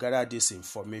then you gather this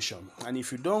information. And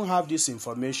if you don't have this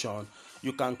information,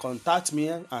 you can contact me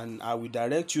and I will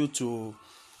direct you to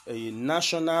a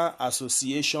national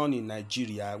association in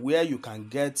Nigeria where you can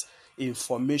get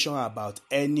information about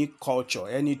any culture,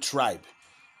 any tribe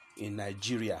in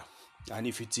Nigeria. And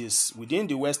if it is within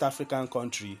the West African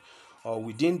country or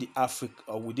within Africa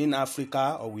or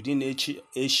within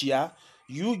Asia,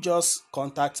 you just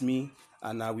contact me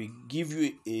and I will give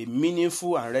you a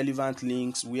meaningful and relevant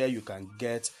links where you can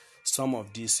get some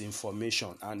of this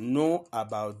information and know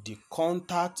about the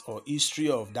contact or history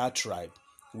of that tribe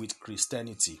with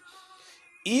Christianity.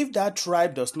 If that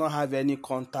tribe does not have any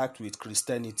contact with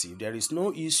Christianity, there is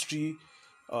no history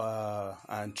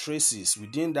and traces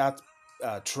within that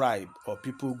tribe or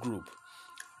people group,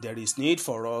 there is need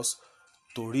for us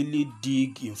to really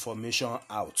dig information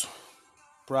out,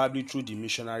 probably through the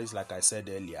missionaries, like I said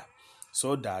earlier,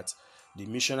 so that the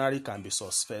missionary can be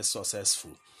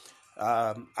successful.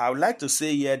 I would like to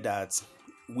say here that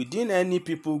within any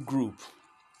people group,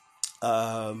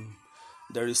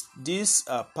 there is this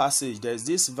passage, there is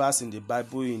this verse in the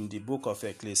Bible in the book of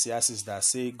Ecclesiastes that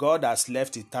say God has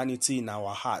left eternity in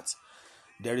our hearts.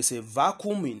 There is a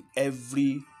vacuum in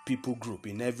every people group,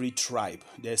 in every tribe.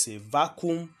 There's a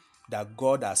vacuum that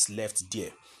God has left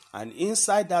there. And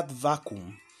inside that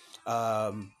vacuum,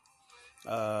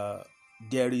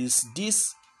 there is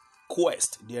this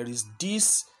quest, there is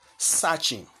this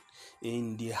searching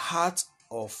in the heart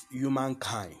of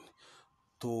humankind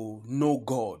to know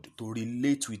God, to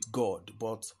relate with God.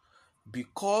 But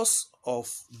because of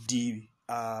the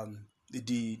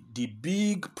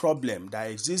big problem that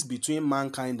exists between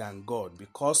mankind and God,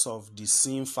 because of the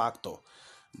sin factor,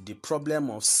 the problem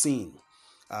of sin,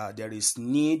 there is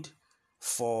need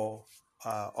for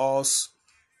us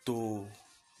to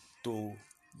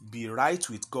be right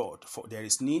with God. There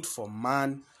is need for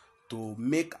man to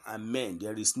make amends.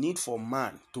 There is need for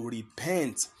man to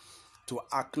repent, to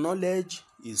acknowledge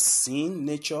his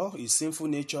sinful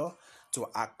nature, to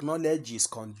acknowledge his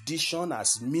condition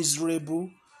as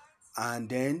miserable, and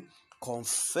then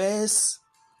confess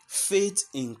faith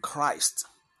in Christ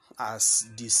as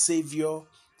the Savior,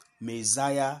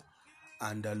 Messiah,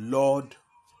 and the Lord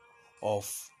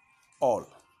of all.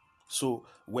 So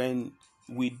when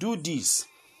we do this,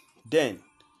 then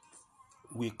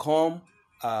we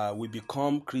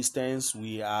become Christians,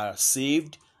 we are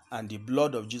saved, and the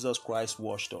blood of Jesus Christ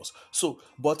washed us. So,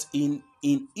 but in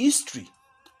history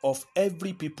of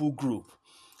every people group,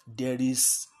 there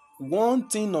is one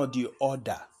thing or the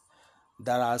other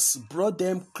that has brought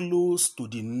them close to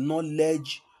the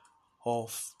knowledge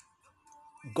of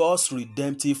God's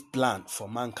redemptive plan for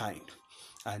mankind.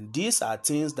 And these are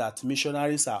things that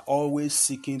missionaries are always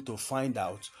seeking to find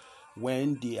out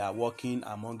when they are working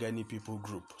among any people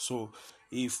group. So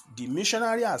if the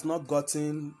missionary has not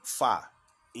gotten far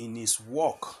in his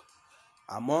work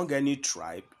among any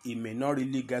tribe, he may not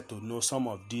really get to know some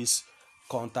of this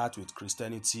contact with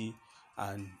Christianity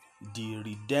and the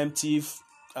redemptive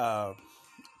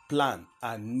plan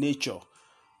and nature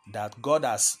that God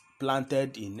has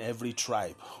planted in every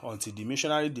tribe until the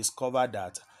missionary discovered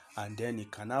that, and then he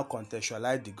can now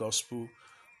contextualize the gospel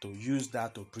to use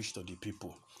that to preach to the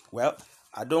people. Well,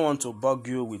 I don't want to bug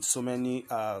you with so many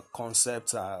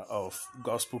concepts of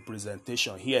gospel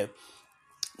presentation here,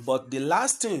 but the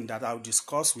last thing that I'll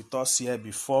discuss with us here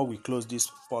before we close this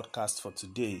podcast for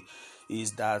today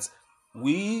is that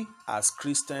we as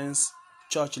Christians,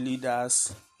 church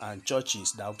leaders, and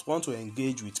churches that want to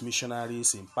engage with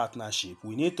missionaries in partnership,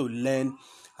 we need to learn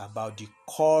about the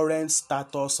current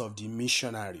status of the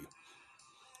missionary.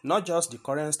 Not just the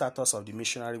current status of the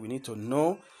missionary, we need to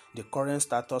know the current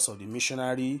status of the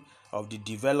missionary, of the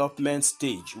development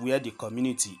stage where the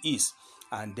community is,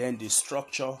 and then the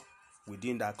structure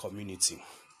within that community.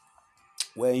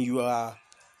 When you are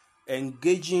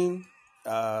engaging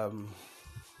a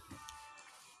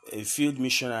field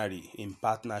missionary in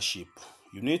partnership,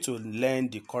 you need to learn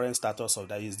the current status of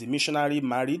that. Is the missionary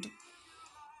married?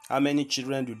 How many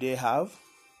children do they have?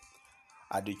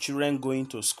 Are the children going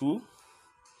to school?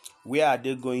 Where are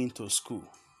they going to school?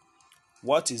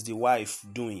 What is the wife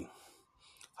doing?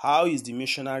 How is the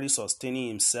missionary sustaining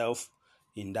himself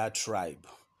in that tribe?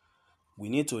 We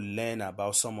need to learn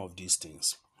about some of these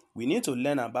things. We need to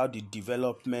learn about the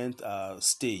development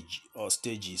stage or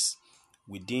stages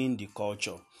within the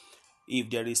culture. If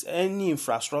there is any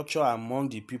infrastructure among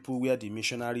the people where the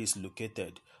missionary is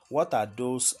located, what are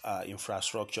those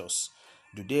infrastructures?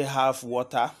 Do they have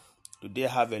water? Do they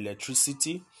have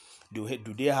electricity? Do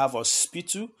they have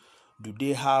hospital? Do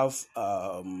they have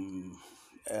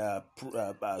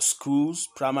schools,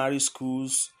 primary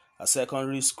schools,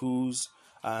 secondary schools?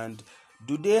 And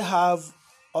do they have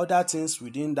other things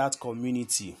within that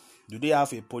community? Do they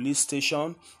have a police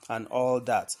station and all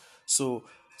that? So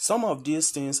some of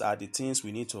these things are the things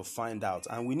we need to find out,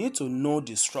 and we need to know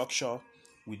the structure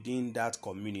within that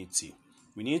community.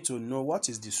 We need to know what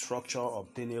is the structure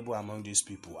obtainable among these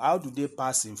people. How do they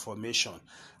pass information?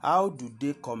 How do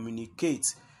they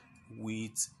communicate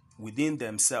within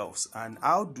themselves? And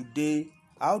how do they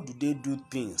do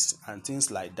things and things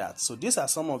like that? So these are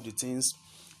some of the things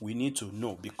we need to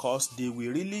know, because they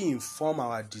will really inform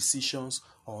our decisions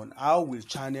on how we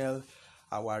channel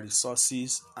our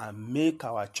resources and make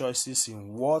our choices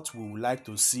in what we would like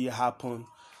to see happen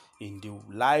in the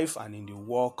life and in the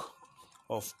work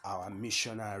of our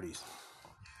missionaries.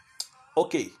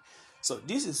 Okay, so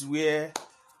this is where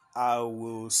I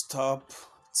will stop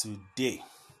today,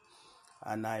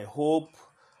 and I hope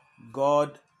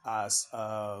God has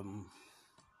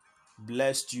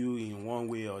blessed you in one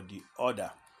way or the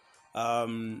other.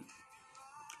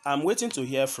 I'm waiting to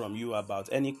hear from you about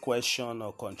any question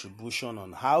or contribution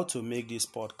on how to make this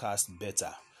podcast better.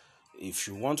 If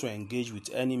you want to engage with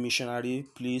any missionary,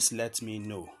 please let me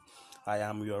know. I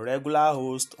am your regular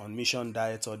host on Mission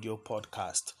Diet Audio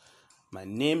Podcast. My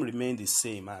name remains the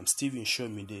same. I am Stephen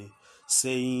Shomide,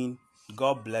 saying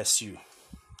God bless you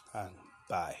and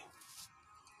bye.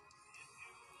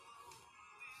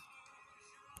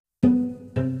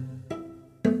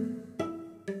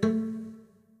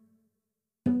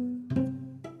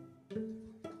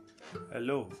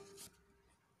 Hello,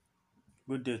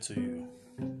 good day to you,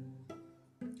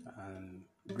 and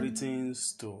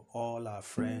greetings to all our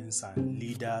friends and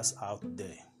leaders out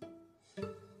there.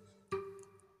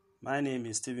 My name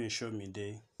is Stephen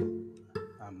Shomide.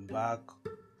 I'm back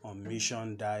on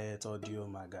Mission Diet Audio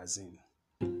Magazine.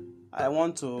 I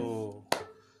want to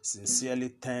sincerely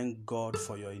thank God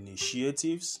for your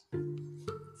initiatives,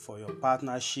 for your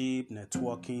partnership,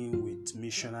 networking with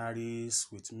missionaries,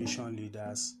 with mission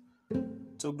leaders,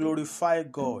 to glorify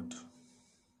God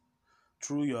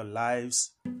through your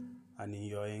lives and in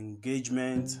your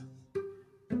engagement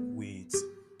with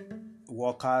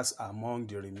workers among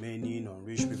the remaining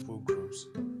unreached people groups,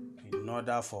 in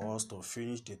order for us to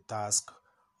finish the task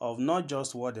of not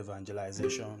just word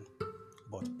evangelization,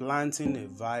 but planting a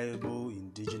viable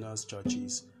indigenous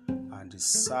churches and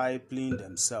discipling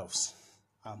themselves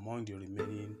among the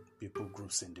remaining people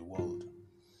groups in the world.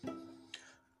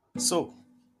 So,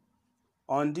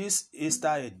 on this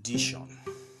Easter edition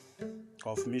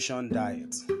of Mission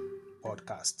Diet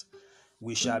podcast,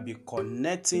 we shall be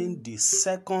connecting the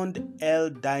second L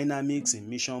dynamics in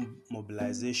mission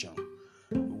mobilization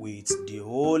with the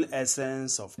whole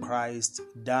essence of Christ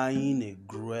dying a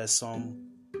gruesome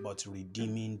but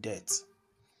redeeming death.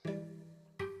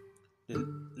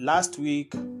 Last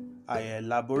week, I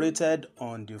elaborated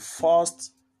on the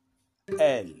first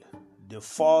L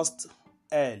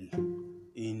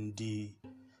in the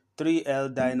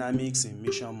 3L dynamics in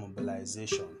mission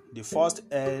mobilization. The first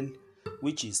L,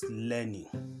 which is learning.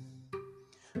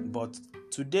 But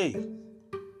today,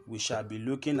 we shall be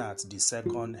looking at the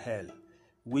second L,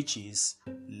 which is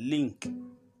link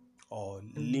or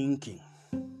linking.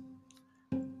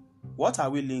 What are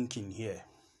we linking here?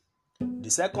 The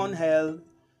second L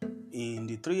in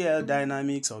the 3L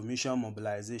dynamics of mission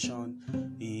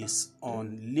mobilization is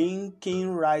on linking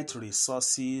right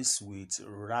resources with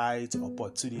right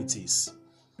opportunities.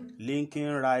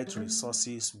 Linking right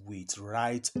resources with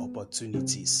right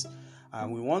opportunities.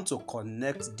 And we want to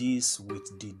connect this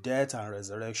with the death and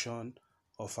resurrection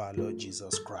of our Lord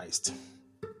Jesus Christ.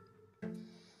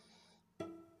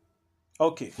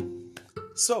 Okay,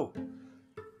 so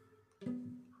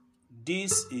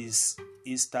this is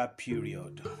Easter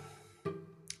period,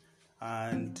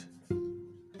 and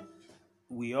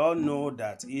we all know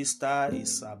that Easter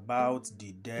is about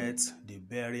the death, the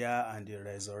burial, and the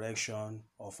resurrection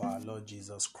of our Lord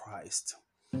Jesus Christ.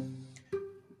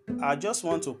 I just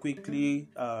want to quickly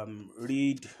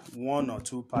read one or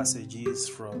two passages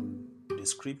from the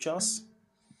scriptures.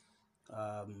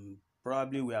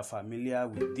 Probably we are familiar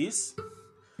with this.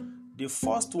 The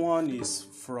first one is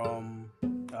from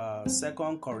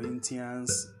 2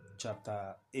 Corinthians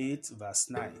chapter 8 verse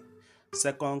 9.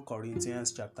 2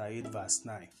 Corinthians chapter 8 verse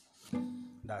 9,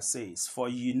 that says, For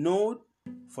ye know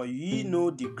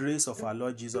the grace of our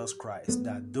Lord Jesus Christ,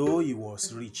 that though he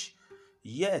was rich,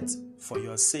 yet for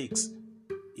your sakes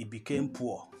he became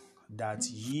poor, that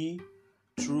ye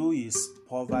through his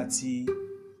poverty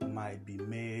might be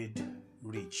made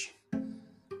rich.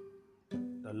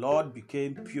 The Lord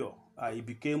became he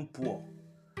became poor,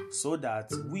 so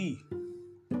that we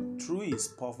through his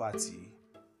poverty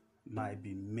might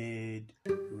be made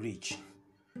rich.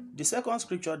 The second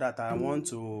scripture that I want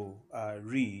to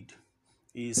read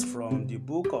is from the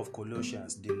book of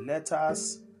Colossians, the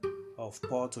letters of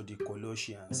Paul to the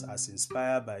Colossians as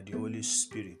inspired by the Holy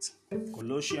Spirit.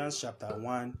 Colossians chapter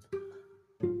 1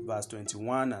 verse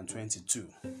 21 and 22.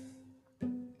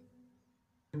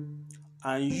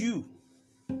 And you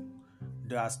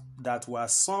that were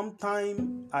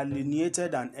sometime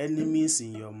alienated and enemies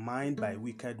in your mind by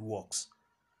wicked works,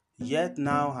 yet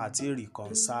now hath he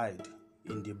reconciled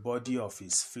in the body of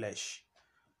his flesh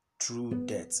through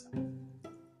death,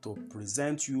 to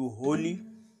present you holy,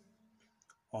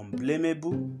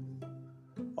 unblameable,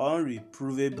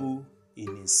 unreprovable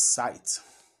in his sight.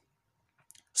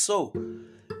 So,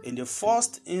 in the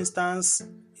first instance,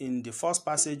 in the first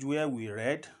passage where we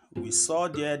read, we saw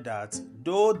there that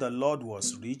though the Lord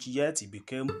was rich, yet he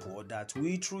became poor, that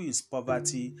we through his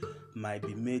poverty might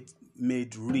be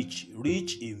made rich.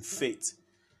 Rich in faith,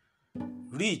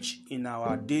 rich in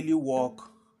our daily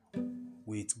walk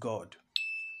with God.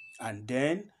 And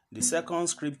then the second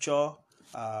scripture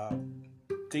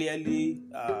clearly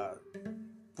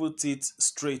put it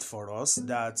straight for us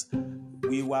that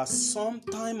we were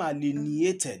sometime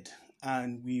alienated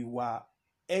and we were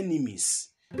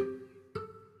enemies.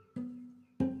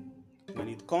 When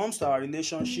it comes to our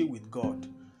relationship with God,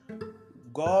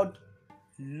 God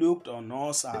looked on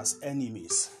us as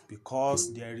enemies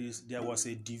because there was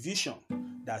a division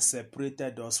that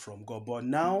separated us from God. But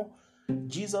now,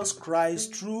 Jesus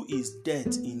Christ, through his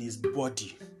death in his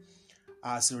body,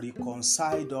 has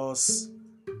reconciled us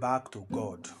back to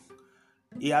God.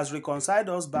 He has reconciled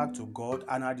us back to God,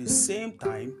 and at the same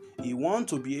time, he wants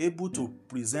to be able to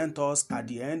present us at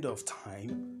the end of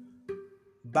time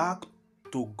back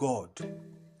to God,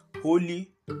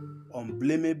 holy,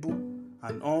 unblameable,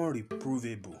 and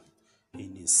unreprovable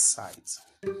in his sight.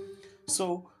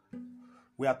 So,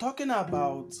 we are talking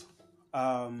about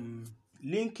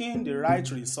linking the right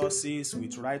resources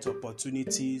with right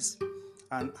opportunities,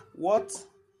 and what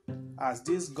has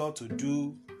this got to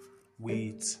do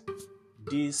with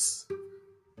this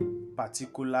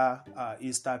particular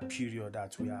Easter period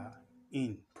that we are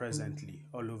in presently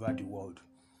all over the world?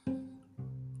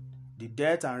 The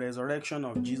death and resurrection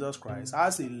of Jesus Christ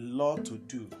has a lot to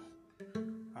do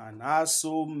and has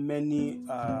so many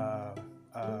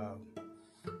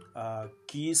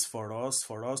keys for us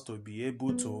to be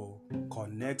able to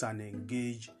connect and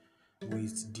engage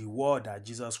with the world that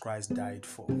Jesus Christ died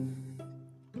for.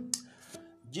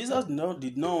 Jesus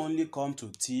did not only come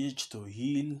to teach, to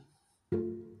heal,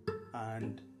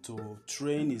 and to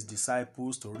train his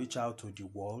disciples to reach out to the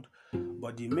world,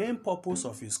 but the main purpose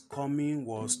of his coming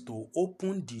was to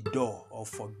open the door of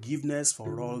forgiveness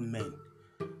for all men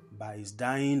by his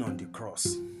dying on the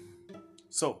cross.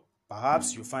 So,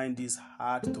 perhaps you find this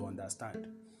hard to understand.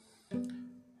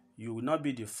 You will not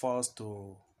be the first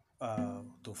to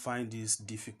to find this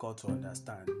difficult to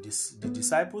understand. The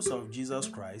disciples of Jesus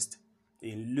Christ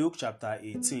in Luke chapter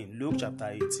 18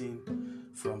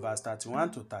 from verse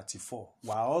 31 to 34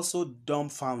 were also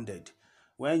dumbfounded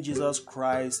when Jesus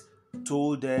Christ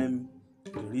told them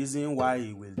the reason why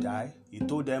he will die. He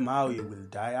told them how he will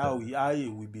die, how he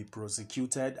will be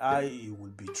prosecuted, how he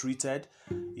will be treated.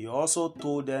 He also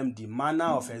told them the manner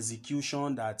of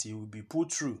execution that he will be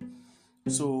put through.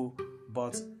 So,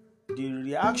 but the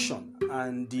reaction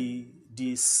and the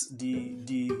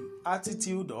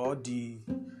attitude or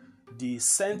the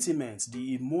sentiments,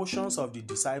 the emotions of the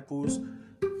disciples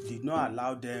did not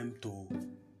allow them to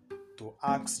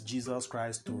ask Jesus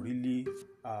Christ to really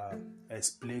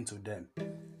explain to them.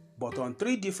 But on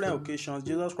 3 different occasions,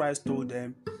 Jesus Christ told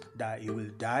them that he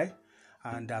will die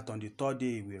and that on the 3rd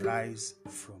day he will rise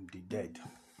from the dead.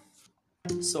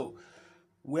 So,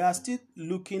 we are still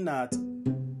looking at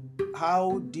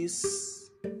how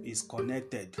this is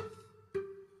connected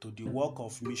to the work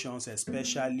of missions,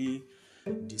 especially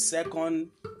the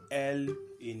second L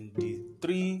in the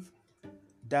 3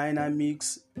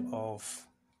 dynamics of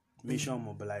mission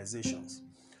mobilizations.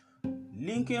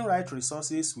 Linking right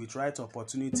resources with right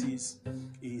opportunities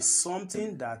is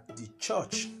something that the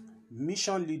church,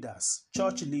 mission leaders,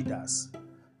 church leaders,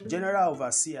 general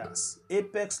overseers,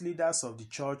 apex leaders of the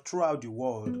church throughout the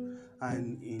world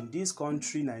and in this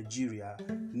country, Nigeria,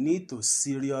 need to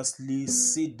seriously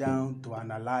sit down to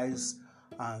analyze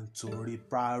and to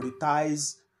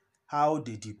reprioritize how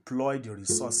they deploy the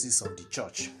resources of the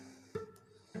church.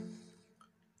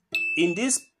 In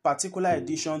this particular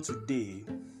edition today,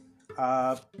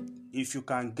 if you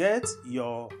can get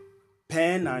your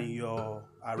pen and your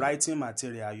writing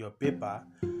material, your paper,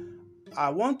 I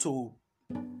want to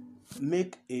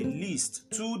make a list,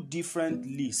 2 different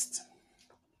lists.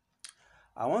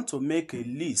 I want to make a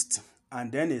list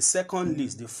and then a second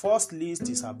list. The first list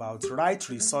is about right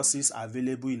resources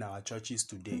available in our churches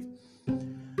today.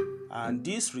 And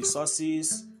these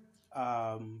resources,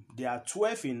 they are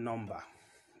 12 in number.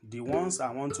 The ones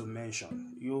I want to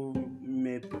mention, you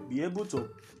may be able to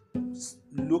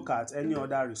look at any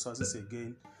other resources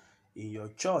again in your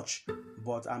church,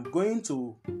 but I'm going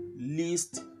to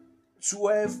list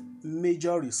 12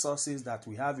 major resources that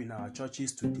we have in our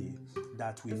churches today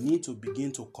that we need to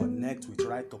begin to connect with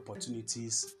right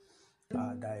opportunities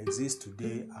that exist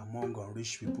today among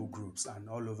unreached people groups and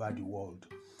all over the world.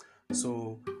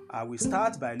 So I will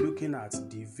start by looking at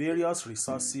the various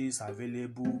resources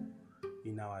available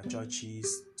in our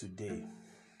churches today.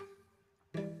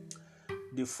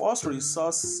 The first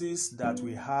resources that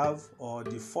we have, or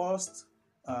the first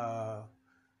on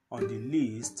the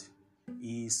list,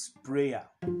 is prayer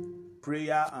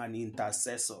and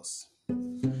intercessors.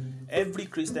 Every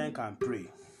Christian can pray.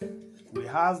 We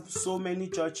have so many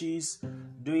churches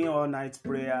doing all-night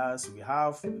prayers. We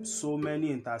have so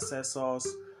many intercessors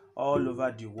all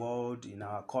over the world. In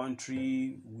our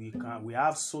country, we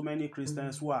have so many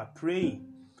Christians who are praying,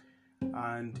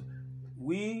 and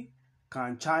we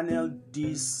can channel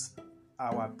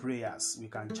our prayers. We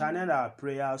can channel our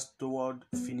prayers toward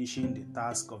finishing the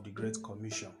task of the Great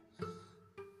Commission.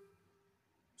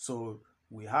 So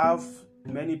we have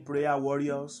many prayer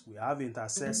warriors, we have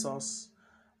intercessors,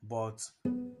 but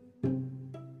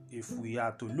if we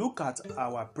are to look at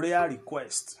our prayer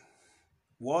request,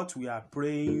 what we are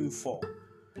praying for,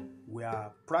 we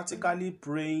are practically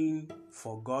praying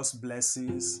for God's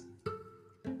blessings,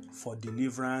 for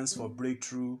deliverance, for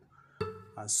breakthrough,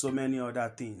 and so many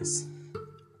other things.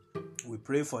 We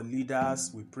pray for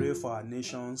leaders, we pray for our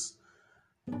nations,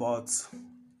 but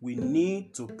we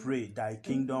need to pray, thy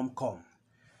kingdom come.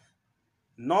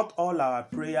 Not all our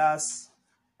prayers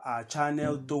are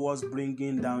channeled towards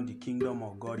bringing down the kingdom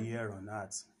of God here on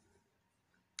earth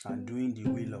and doing the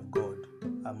will of God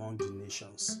among the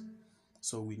nations.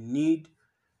 So we need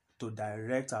to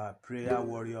direct our prayer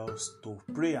warriors to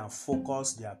pray and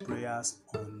focus their prayers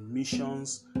on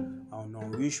missions, on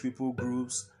unreached people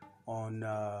groups, on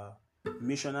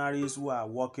missionaries who are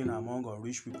working among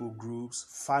unreached people groups,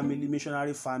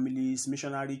 missionary families,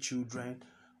 missionary children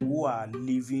who are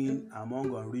living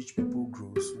among unreached people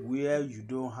groups where you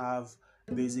don't have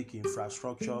basic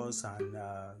infrastructures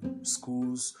and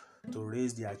schools to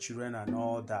raise their children and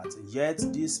all that. Yet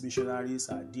these missionaries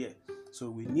are there. So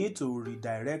we need to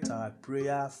redirect our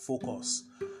prayer focus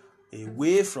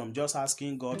away from just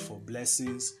asking God for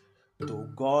blessings to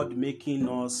God making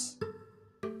us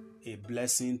a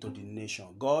blessing to the nation.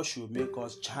 God should make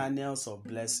us channels of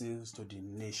blessings to the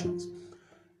nations.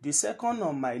 The second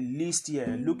on my list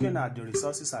here, looking at the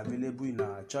resources available in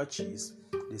our churches,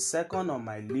 the second on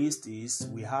my list is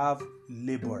we have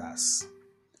laborers.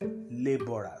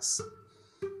 laborers.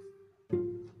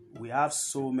 We have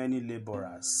so many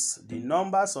laborers. The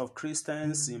numbers of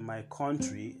Christians in my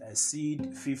country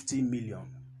exceed 50 million,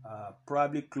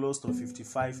 probably close to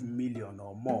 55 million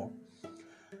or more.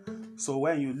 So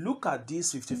when you look at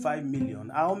these 55 million,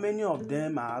 how many of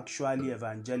them are actually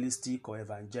evangelistic or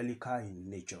evangelical in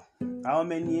nature? How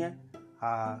many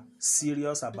are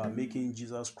serious about making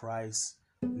Jesus Christ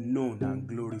known and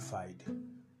glorified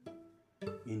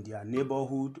in their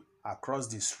neighborhood, across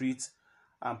the street,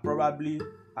 and probably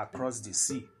across the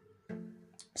sea?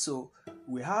 So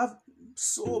we have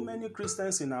so many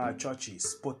Christians in our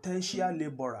churches, potential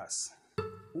laborers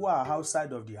who are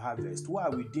outside of the harvest, who are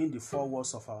within the four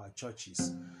walls of our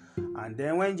churches. And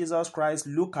then when Jesus Christ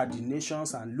look at the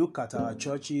nations and look at our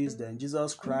churches, then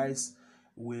Jesus Christ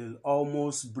will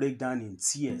almost break down in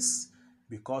tears,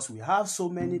 because we have so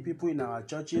many people in our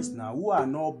churches now who are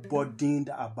not burdened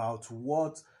about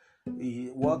what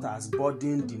has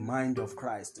burdened the mind of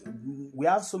Christ. We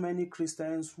have so many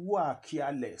Christians who are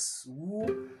careless,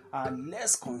 who are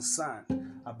less concerned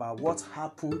about what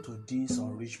happened to these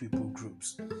unreached people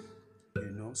groups.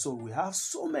 So we have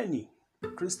so many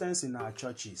Christians in our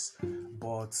churches,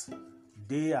 but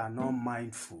they are not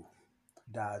mindful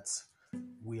that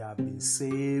we have been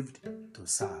saved to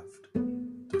serve.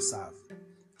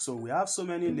 So we have so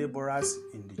many laborers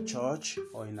in the church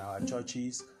or in our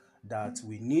churches that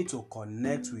we need to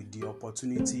connect with the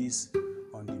opportunities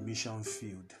on the mission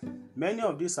field. Many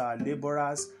of these are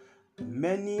laborers.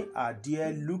 Many are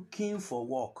there looking for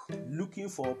work, looking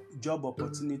for job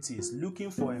opportunities, looking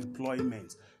for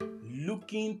employment,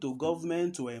 looking to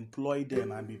government to employ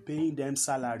them and be paying them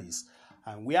salaries.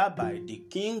 And whereby the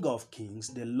King of Kings,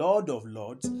 the Lord of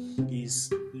Lords,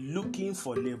 is looking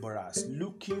for laborers,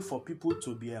 looking for people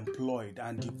to be employed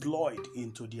and deployed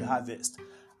into the harvest.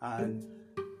 And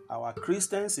our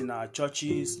Christians in our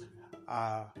churches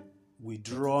are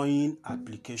withdrawing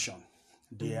application.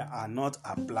 They are not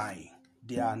applying.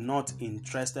 They are not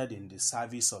interested in the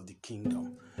service of the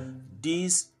kingdom.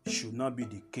 This should not be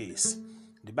the case.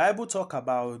 The Bible talks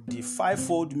about the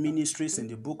fivefold ministries in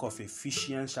the book of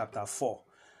Ephesians chapter 4.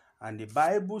 And the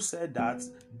Bible said that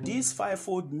these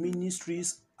fivefold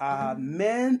ministries are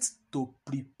meant to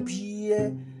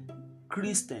prepare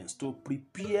Christians, to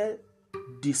prepare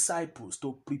disciples,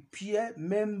 to prepare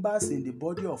members in the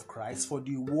body of Christ for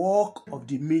the work of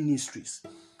the ministries.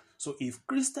 So if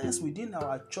Christians within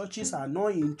our churches are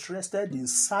not interested in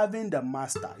serving the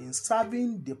Master, in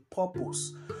serving the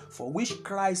purpose for which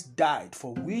Christ died,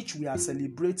 for which we are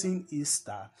celebrating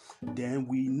Easter, then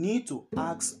we need to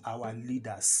ask our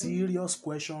leaders serious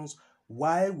questions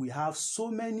why we have so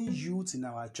many youths in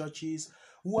our churches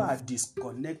who are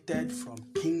disconnected from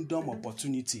kingdom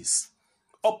opportunities.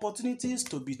 Opportunities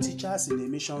to be teachers in the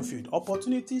mission field,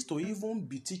 opportunities to even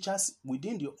be teachers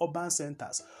within the urban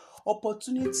centers,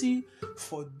 opportunity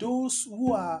for those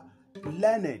who are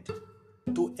learned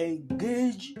to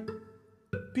engage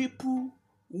people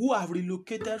who have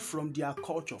relocated from their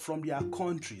culture, from their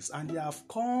countries, and they have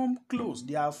come close.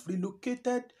 They have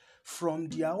relocated from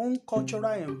their own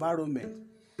cultural environment,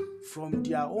 from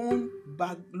their own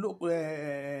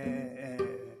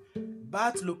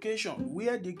birth location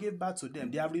where they gave birth to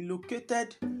them. They have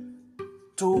relocated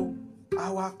to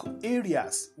our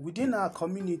areas, within our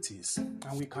communities,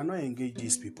 and we cannot engage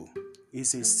these people.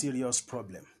 It's a serious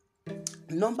problem.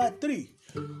 Number 3,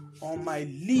 on my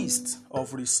list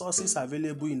of resources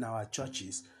available in our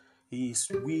churches is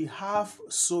we have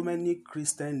so many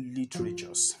Christian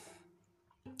literatures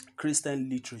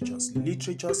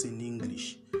in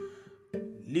English,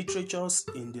 literatures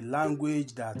in the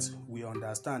language that we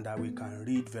understand, that we can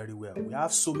read very well. We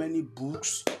have so many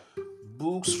books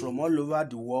from all over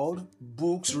the world,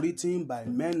 books written by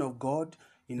men of God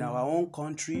in our own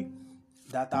country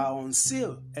that are on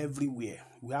sale everywhere.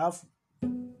 We have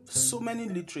so many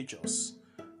literatures,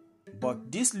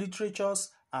 but these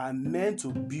literatures are meant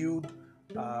to build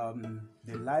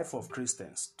the life of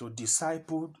Christians, to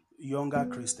disciple younger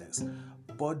Christians.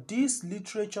 But these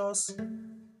literatures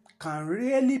can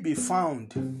really be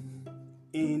found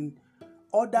in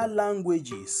other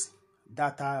languages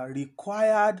that are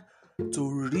required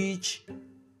to reach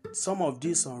some of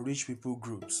these unreached people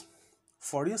groups.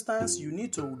 For instance,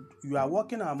 you are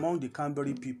working among the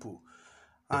Canberra people,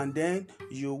 and then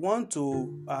you want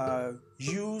to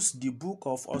use the book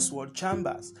of Oswald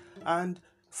Chambers, and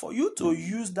for you to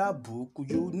use that book,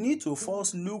 you need to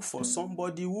first look for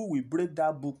somebody who will break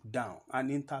that book down and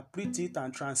interpret it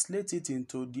and translate it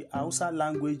into the Hausa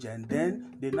language, and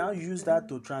then they now use that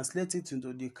to translate it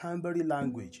into the Canberra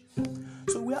language.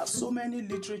 So we have so many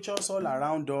literatures all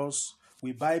around us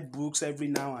We buy books every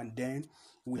now and then.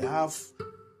 We have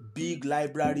big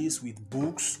libraries with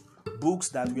books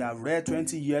that we have read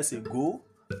 20 years ago,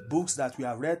 books that we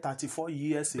have read 34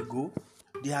 years ago.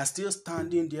 They are still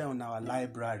standing there on our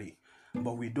library,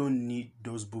 but we don't need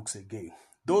those books again.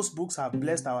 Those books have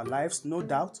blessed our lives, no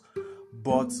doubt,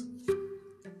 but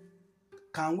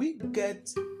can we get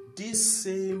this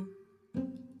same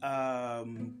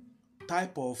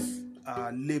type of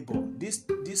labor, this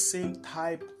same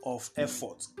type of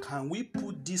effort? Can we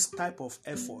put this type of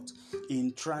effort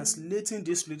in translating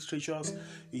these literatures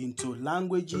into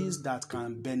languages that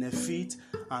can benefit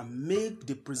and make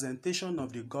the presentation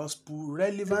of the gospel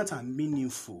relevant and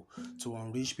meaningful to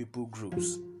unreached people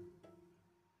groups?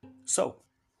 So,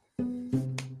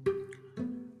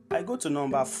 I go to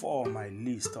number 4 on my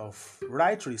list of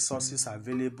right resources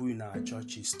available in our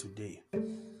churches today.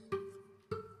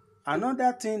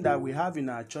 Another thing that we have in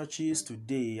our churches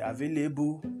today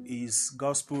available is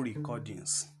gospel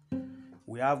recordings.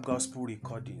 We have gospel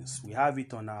recordings. We have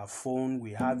it on our phone.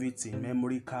 We have it in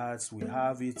memory cards. We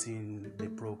have it in the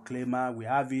Proclaimer. We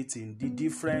have it in the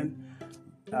different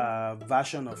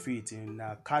version of it, in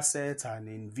cassette and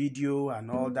in video and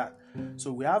all that.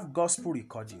 So we have gospel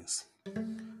recordings.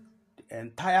 The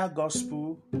entire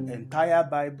gospel, entire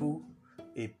Bible,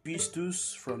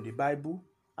 epistles from the Bible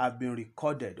have been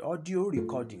recorded. Audio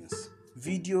recordings,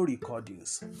 video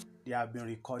recordings, they have been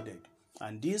recorded.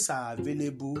 And these are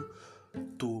available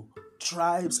to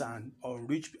tribes and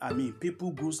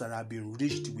people groups that have been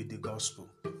reached with the gospel.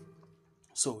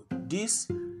 So this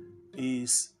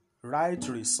is right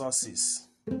resources.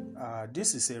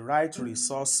 This is a right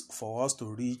resource for us to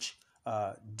reach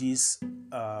these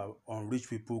unreached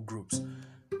people groups.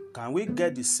 Can we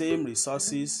get the same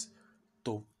resources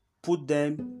to put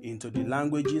them into the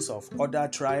languages of other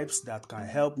tribes that can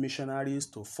help missionaries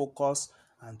to focus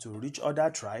and to reach other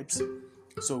tribes?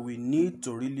 So we need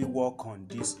to really work on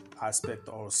this aspect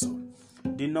also.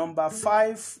 The number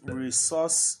 5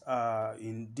 resource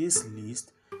in this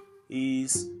list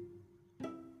is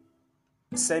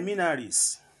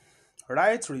seminaries.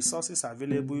 Right resources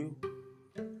available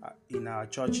in our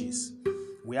churches.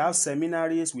 We have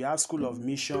seminaries, we have school of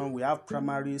mission, we have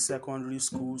primary, secondary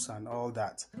schools and all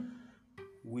that.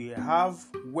 We have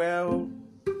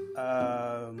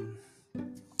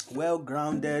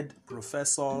well-grounded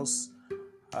professors,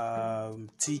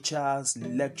 teachers,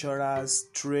 lecturers,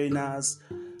 trainers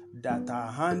that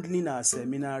are handling our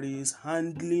seminaries,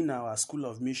 handling our school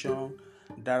of mission,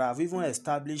 that have even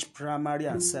established primary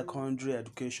and secondary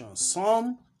education.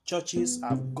 Some churches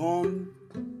have gone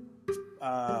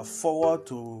forward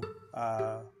to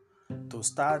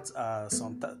start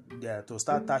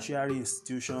tertiary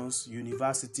institutions,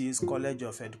 universities, college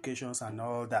of educations, and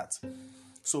all that.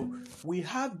 So we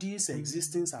have these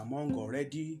existence among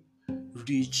already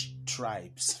rich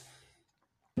tribes.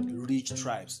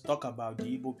 Talk about the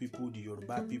Igbo people, the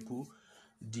Yoruba people,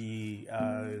 the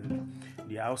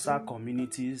Hausa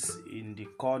communities in the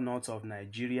core north of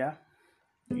Nigeria.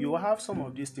 You have some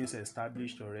of these things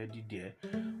established already there,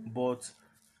 but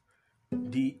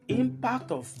the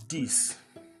impact of this,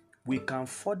 we can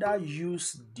further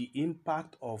use the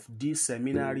impact of these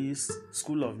seminaries,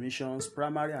 school of missions,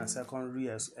 primary and secondary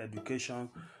education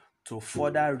to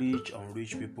further reach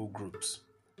unreached people groups.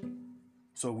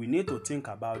 So we need to think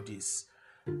about this.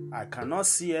 I cannot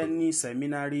see any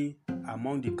seminary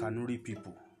among the Kanuri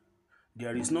people.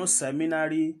 There is no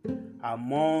seminary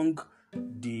among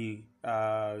the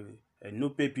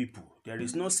Nupe people. There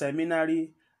is no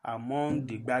seminary among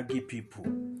the Gbagi people.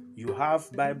 You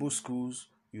have Bible schools,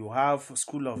 you have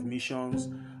school of missions,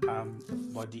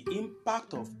 but the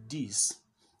impact of this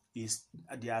is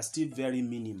they are still very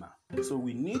minimal. So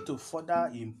we need to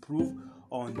further improve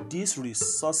on these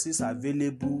resources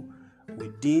available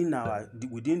within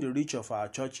the reach of our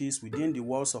churches, within the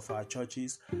walls of our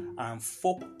churches, and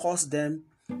focus them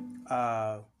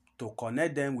to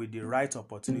connect them with the right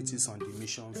opportunities on the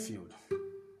mission field.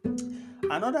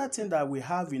 Another thing that we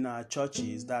have in our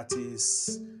churches that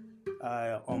is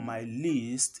on my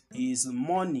list is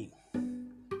money.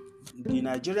 The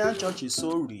Nigerian church is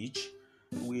so rich.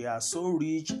 We are so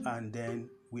rich, and then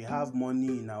we have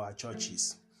money in our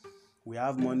churches. And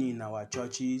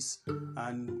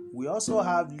we also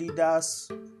have leaders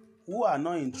who are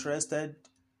not interested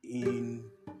in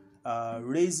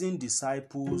raising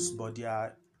disciples, but they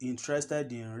are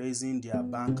interested in raising their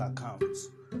bank accounts.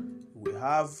 We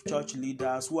have church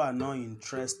leaders who are not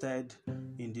interested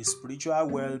in the spiritual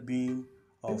well-being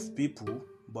of people,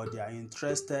 but they are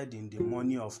interested in the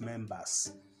money of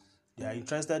members. They are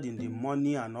interested in the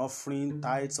money and offering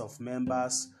tithes of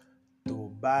members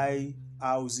to buy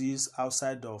houses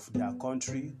outside of their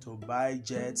country, to buy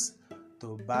jets,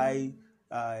 to buy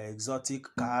exotic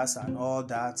cars and all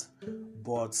that,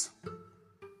 but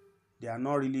they are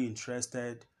not really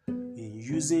interested in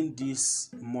using this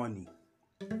money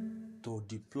to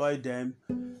deploy them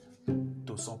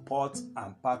to support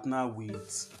and partner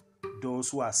with those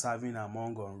who are serving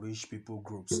among unreached people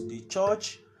groups. The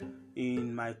church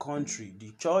in my country,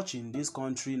 the church in this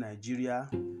country, Nigeria,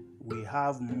 we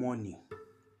have money.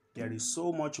 There is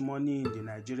so much money in the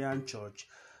Nigerian church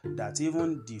that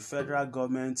even the federal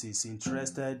government is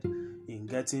interested in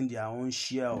getting their own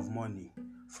share of money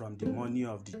from the money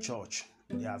of the church.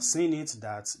 They have seen it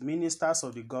that ministers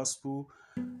of the gospel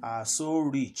are so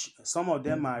rich. Some of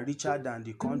them are richer than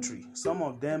the country. Some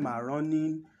of them are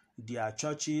running their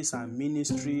churches and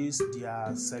ministries,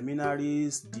 their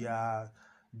seminaries,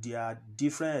 their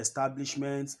different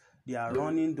establishments. They are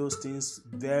running those things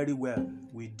very well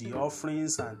with the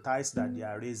offerings and tithes that they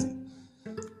are raising.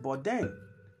 But then,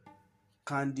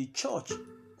 can the church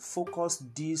focus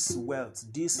this wealth,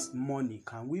 this money?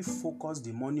 Can we focus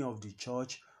the money of the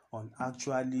church on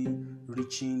actually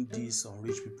reaching these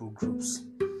unreached people groups?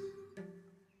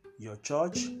 Your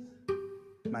church,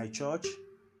 my church,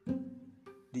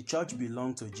 the church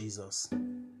belongs to Jesus.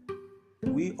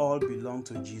 We all belong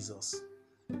to Jesus.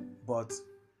 But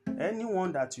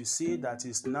anyone that you see that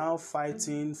is now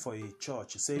fighting for a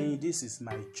church, saying, this is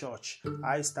my church,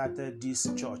 I started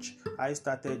this church, I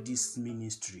started this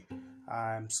ministry,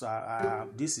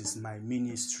 this is my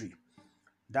ministry,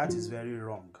 that is very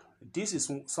wrong. These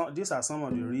are some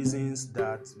of the reasons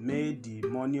that made the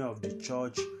money of the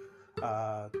church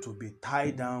to be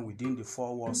tied down within the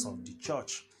four walls of the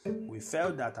church. We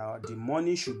felt that the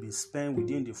money should be spent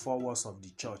within the four walls of the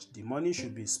church. The money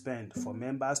should be spent for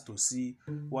members to see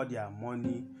what their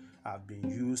money have been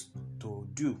used to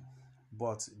do.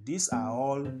 But these are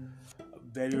all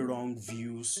very wrong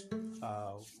views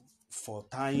for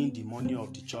tying the money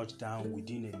of the church down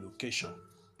within a location.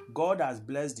 God has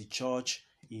blessed the church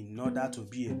in order to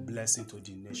be a blessing to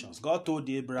the nations. God told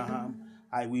Abraham,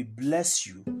 I will bless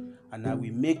you and I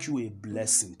will make you a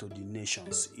blessing to the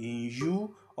nations. In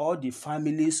you, all the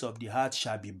families of the earth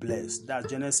shall be blessed. That's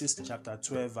Genesis chapter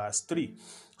 12, verse 3.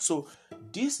 So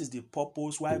this is the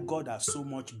purpose why God has so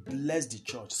much blessed the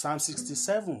church. Psalm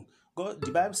 67,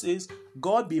 the Bible says,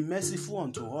 God be merciful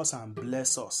unto us and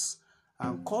bless us,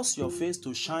 and cause your face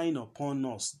to shine upon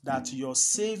us, that your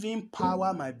saving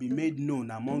power might be made known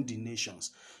among the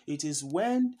nations. It is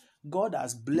when God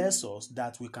has blessed us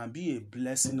that we can be a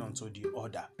blessing unto the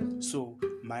other. So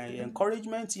my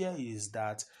encouragement here is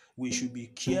that we should be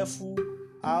careful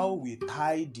how we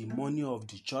tie the money of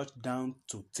the church down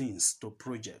to things, to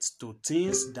projects, to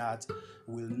things that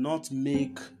will not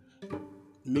make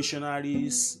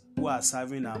missionaries who are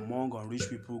serving among unreached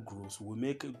people groups, will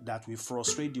make that we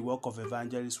frustrate the work of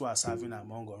evangelists who are serving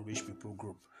among unreached people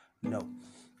group. No.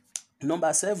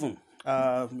 Number 7,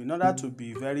 in order to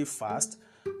be very fast,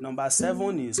 number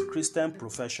 7 is Christian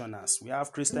professionals. We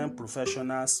have Christian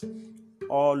professionals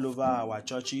all over our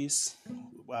churches,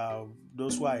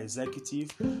 those who are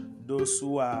executive, those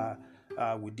who are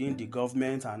within the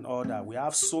government and all that. We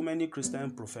have so many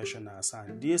Christian professionals,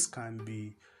 and this can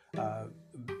be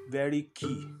very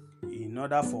key in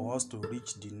order for us to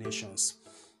reach the nations.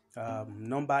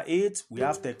 Number 8, we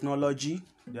have technology.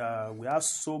 We have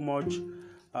so much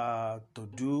to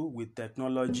do with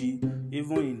technology,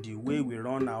 even in the way we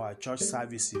run our church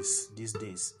services these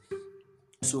days.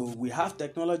 So we have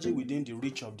technology within the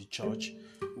reach of the church.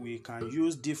 We can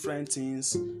use different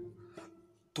things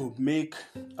to make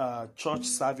church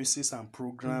services and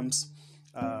programs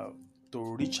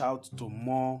to reach out to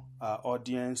more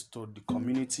audience, to the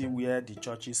community where the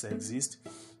churches exist,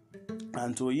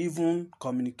 and to even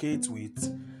communicate with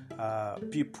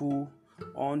people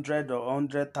 100 or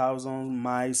 100,000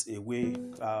 miles away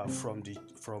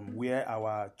from where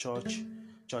our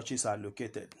churches are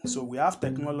located. So we have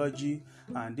technology,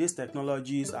 and these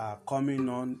technologies are coming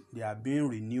on. They are being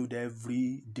renewed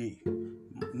every day.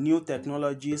 New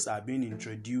technologies are being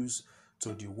introduced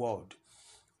to the world.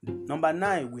 Number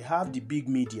 9, we have the big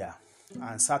media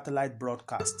and satellite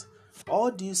broadcast.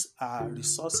 All these are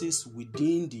resources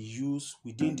within the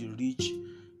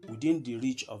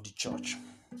reach of the church.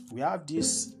 We have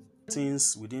these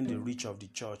things within the reach of the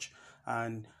church,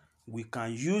 and we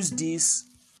can use this,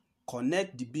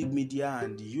 connect the big media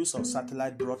and the use of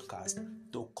satellite broadcast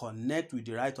to connect with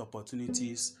the right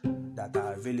opportunities that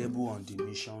are available on the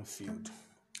mission field.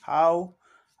 How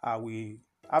are we?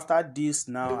 After this,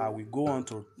 now I will go on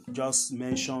to just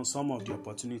mention some of the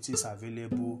opportunities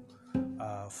available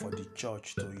for the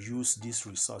church to use these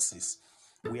resources.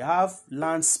 We have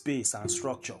land, space, and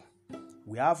structure.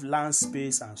 We have land,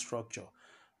 space, and structure.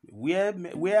 Where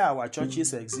our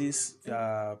churches exist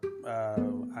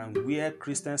and where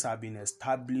Christians have been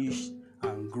established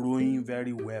and growing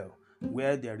very well,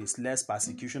 where there is less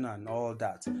persecution and all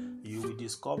that, you will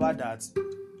discover that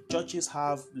churches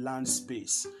have land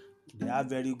space. They have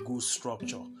very good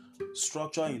structure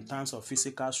in terms of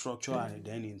physical structure and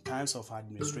then in terms of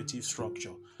administrative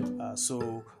structure.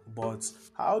 But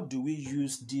how do we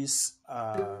use this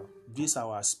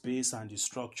our space and the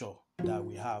structure that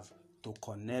we have to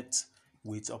connect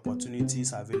with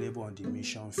opportunities available on the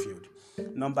mission field?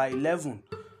 Number 11,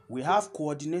 we have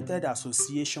coordinated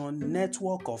association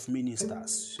network of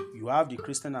ministers. You have the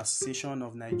Christian Association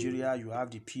of Nigeria, you have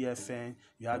the PFN,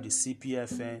 you have the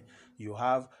CPFN, you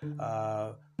have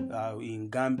in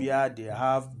Gambia they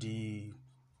have the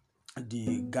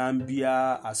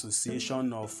Gambia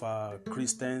Association of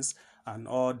Christians and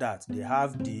all that. They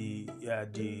have the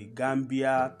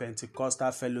Gambia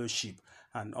Pentecostal Fellowship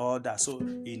and all that. So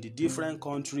in the different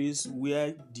countries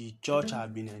where the church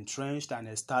have been entrenched and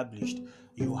established,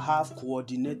 you have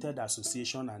coordinated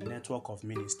association and network of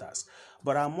ministers.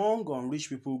 But among unreached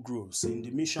people groups in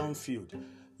the mission field,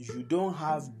 you don't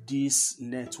have this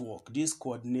network, this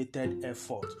coordinated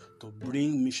effort to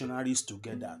bring missionaries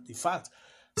together. In fact,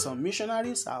 some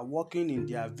missionaries are working in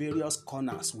their various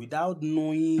corners without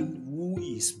knowing who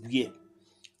is where.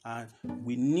 And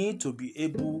we need to be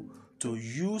able to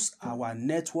use our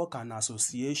network and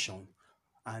association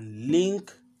and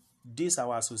link this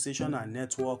our association and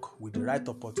network with the right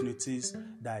opportunities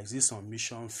that exist on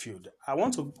mission field. I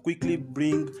want to quickly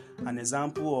bring an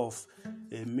example of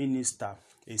a minister,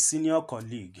 a senior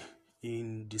colleague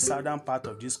in the southern part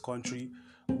of this country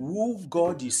who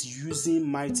God is using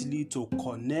mightily to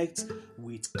connect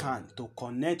with CAN, to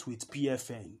connect with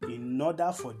PFN, in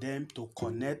order for them to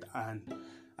connect and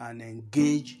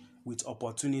engage with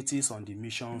opportunities on the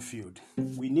mission field.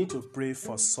 We need to pray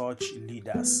for such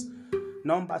leaders.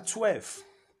 Number 12,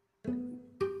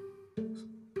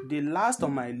 the last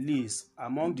on my list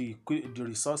among the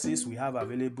resources we have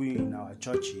available in our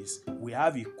churches, we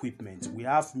have equipment. We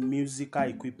have musical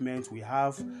equipment. We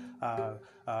have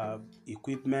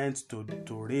equipment to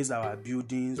raise our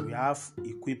buildings. We have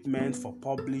equipment for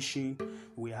publishing.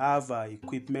 We have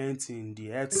equipment in the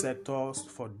health sectors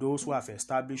for those who have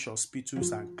established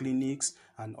hospitals and clinics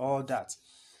and all that.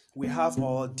 We have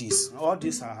all this. All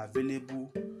these are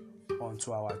available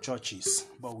onto our churches,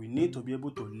 but we need to be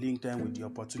able to link them with the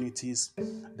opportunities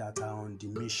that are on the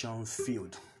mission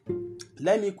field.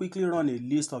 Let me quickly run a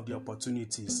list of the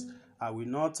opportunities. I will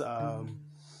not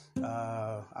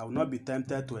be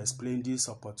tempted to explain these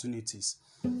opportunities.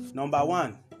 Number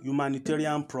 1,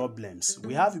 humanitarian problems.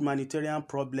 We have humanitarian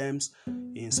problems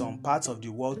in some parts of the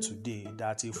world today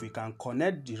that if we can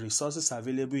connect the resources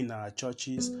available in our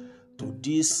churches to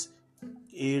these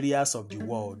areas of the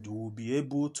world, we will be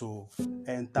able to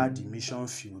enter the mission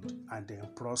field and then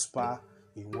prosper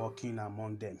in working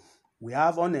among them. We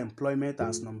have unemployment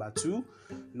as number 2.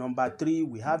 Number 3,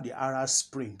 we have the Arab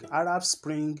Spring. Arab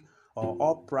Spring or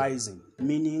uprising,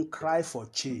 meaning cry for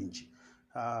change.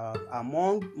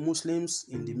 Among Muslims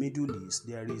in the Middle East,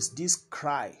 there is this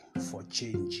cry for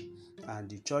change, and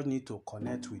the church needs to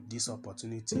connect with these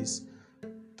opportunities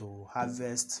to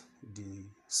harvest the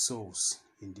souls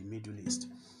in the Middle East.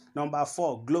 Number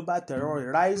 4, global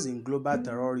terror, rise in global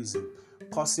terrorism,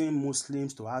 causing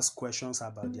Muslims to ask questions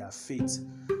about their faith.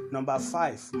 Number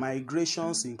 5,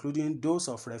 migrations, including those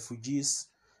of refugees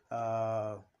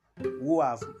who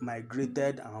have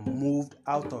migrated and moved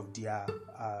out of their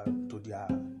to their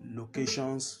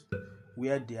locations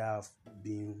where they have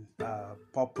been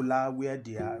popular, where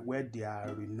they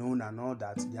are renowned and all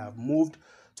that. They have moved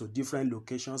to different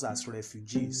locations as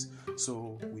refugees.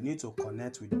 So we need to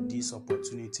connect with these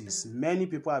opportunities. Many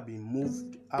people have been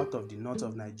moved out of the north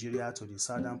of Nigeria to the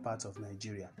southern part of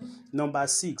Nigeria. Number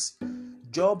 6,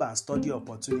 job and study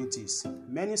opportunities.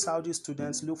 Many Saudi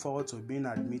students look forward to being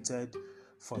admitted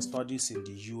for studies in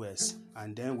the US.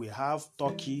 And then we have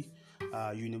Turkey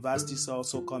universities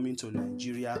also coming to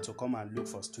Nigeria to come and look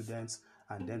for students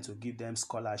and then to give them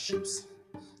scholarships.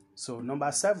 So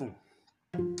number 7,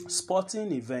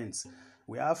 sporting events.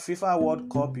 We have FIFA World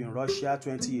Cup in Russia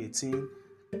 2018,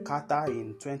 Qatar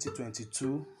in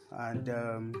 2022,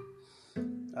 and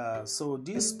so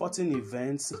these sporting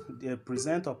events, they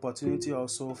present opportunity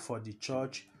also for the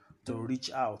church to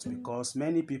reach out, because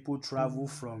many people travel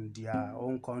from their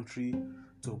own country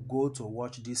to go to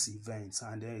watch these events,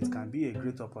 and then it can be a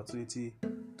great opportunity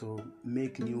to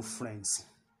make new friends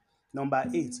Number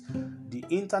 8, the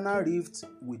internal rift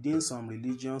within some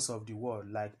religions of the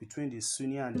world, like between the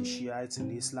Sunni and the Shiites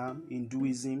in Islam,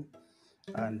 Hinduism,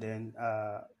 and then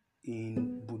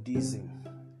in Buddhism.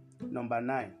 Number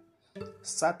 9,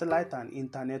 satellite and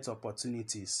internet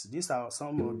opportunities. These are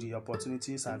some of the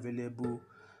opportunities available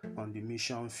on the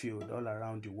mission field all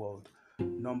around the world.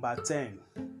 Number 10,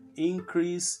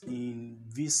 increase in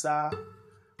visa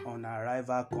on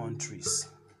arrival countries.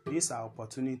 These are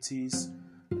opportunities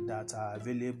that are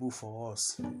available for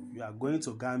us. You are going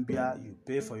to Gambia, you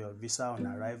pay for your visa on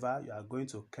arrival. You are going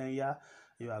to Kenya,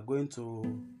 you are going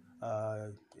to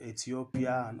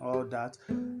Ethiopia and all that.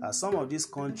 Some of these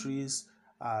countries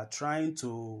are trying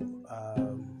to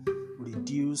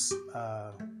reduce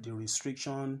the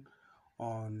restriction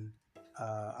on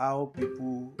how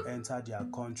people enter their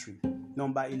country.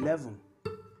 Number 11,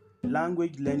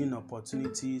 language learning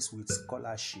opportunities with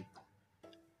scholarship.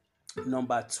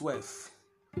 Number 12,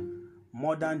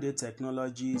 modern day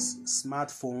technologies,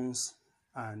 smartphones,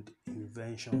 and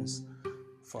inventions.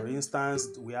 For instance,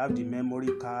 we have the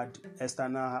memory card,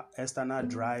 external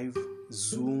drive,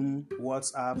 Zoom,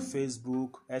 WhatsApp,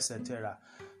 Facebook, etc.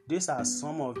 These are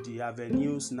some of the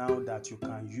avenues now that you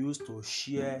can use to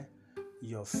share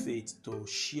your faith, to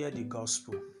share the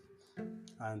gospel,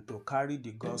 and to carry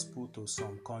the gospel to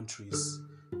some countries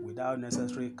without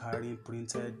necessarily carrying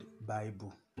printed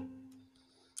Bible.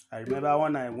 I remember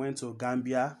when I went to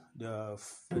Gambia, the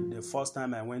first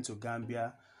time I went to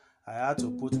Gambia, I had to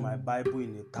put my Bible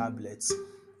in a tablet,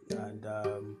 and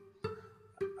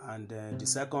the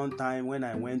second time when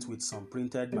I went with some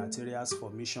printed materials for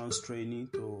missions training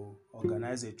to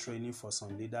organize a training for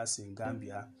some leaders in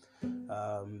Gambia,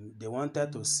 they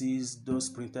wanted to seize those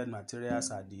printed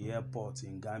materials at the airport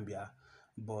in Gambia,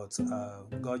 but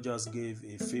God just gave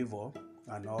a favor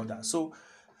and all that. So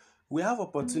we have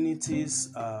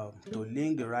opportunities to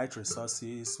link the right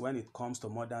resources when it comes to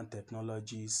modern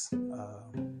technologies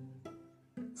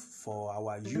for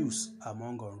our use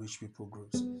among unreached people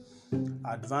groups.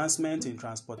 Advancement in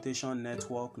transportation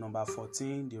network. Number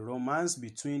 14, the romance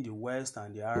between the West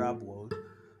and the Arab world.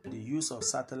 The use of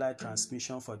satellite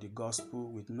transmission for the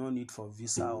gospel with no need for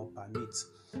visa or permit.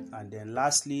 And then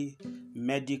lastly,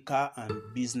 medical and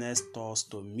business tours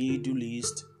to Middle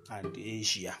East and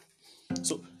Asia.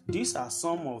 So these are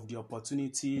some of the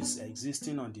opportunities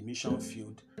existing on the mission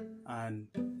field, and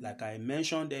like I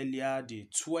mentioned earlier, the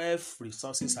 12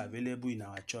 resources available in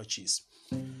our churches.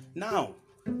 Now,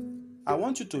 I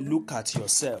want you to look at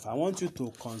yourself. I want you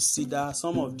to consider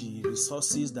some of the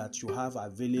resources that you have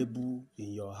available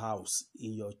in your house,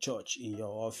 in your church, in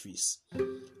your office.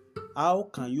 How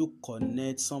can you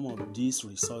connect some of these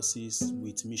resources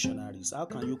with missionaries? How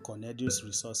can you connect these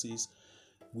resources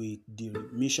with the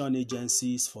mission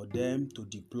agencies for them to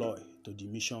deploy to the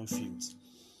mission fields?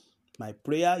 My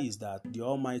prayer is that the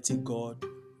Almighty God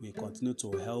will continue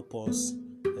to help us,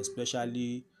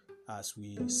 especially as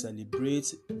we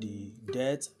celebrate the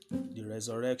death, the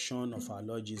resurrection of our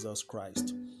Lord Jesus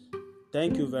Christ.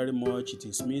 Thank you very much. It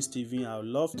is me, Stephen. I would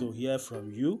love to hear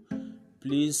from you.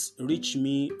 Please reach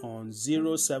me on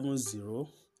 070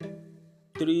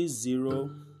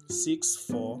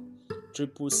 3064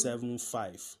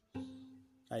 7775.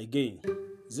 Again,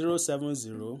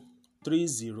 070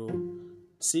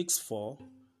 3064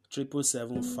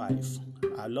 7775.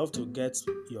 I'd love to get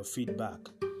your feedback.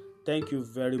 Thank you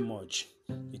very much.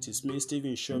 It is me,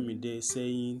 Stephen Shomide,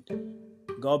 saying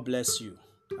God bless you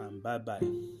and bye-bye.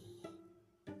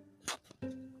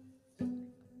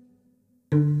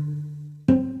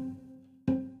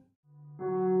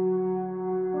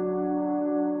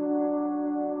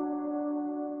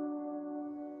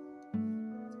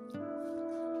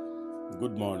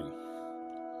 Good morning.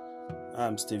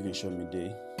 I'm Stephen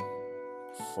Shomide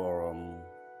from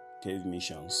Cave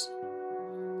Missions.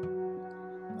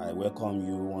 I welcome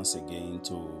you once again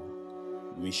to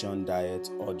Mission Diet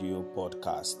Audio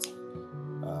Podcast,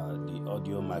 the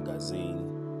audio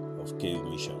magazine of Cave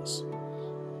Missions.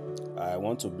 I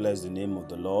want to bless the name of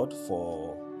the Lord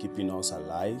for keeping us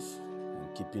alive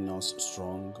and keeping us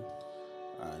strong,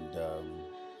 and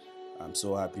I'm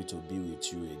so happy to be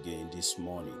with you again this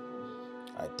morning.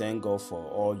 I thank God for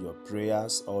all your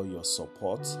prayers, all your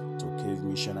support to Cave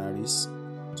Missionaries,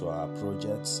 to our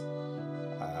projects.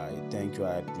 I thank you.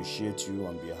 I appreciate you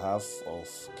on behalf of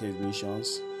Cave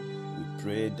Missions. We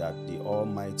pray that the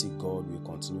Almighty God will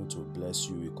continue to bless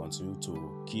you, will continue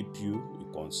to keep you,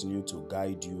 will continue to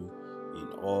guide you in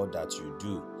all that you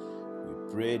do. We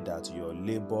pray that your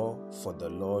labor for the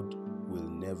Lord will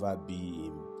never be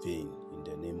in vain, in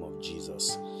the name of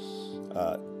Jesus.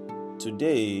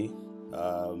 Today,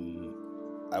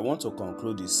 I want to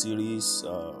conclude the series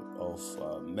of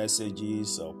of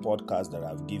messages or podcasts that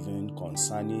I've given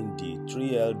concerning the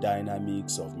 3L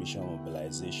dynamics of mission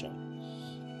mobilization.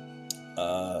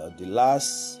 The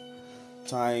last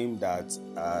time that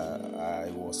I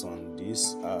was on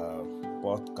this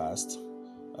podcast,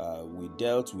 we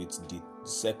dealt with the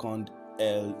second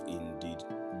L in the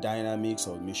dynamics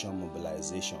of mission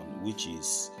mobilization, which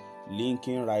is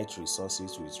linking right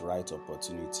resources with right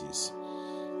opportunities.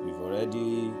 We've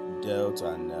already dealt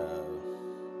and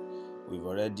we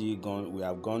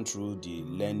have gone through the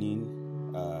learning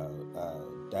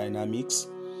dynamics,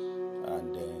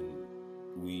 and then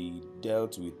we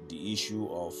dealt with the issue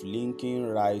of linking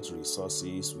right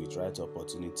resources with right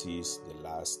opportunities the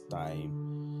last time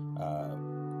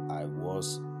I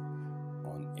was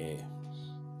on air.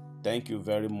 Thank you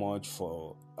very much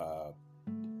for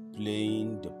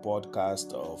playing the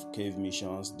podcast of Cave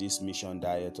Missions, this Mission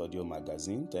Diet audio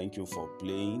magazine. Thank you for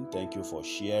playing. Thank you for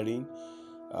sharing.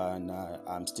 And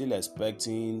I'm still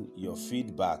expecting your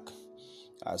feedback.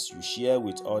 As you share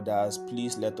with others,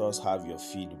 please let us have your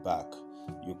feedback.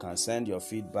 You can send your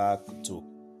feedback to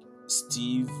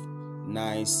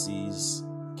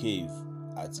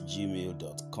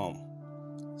steve96cave@gmail.com.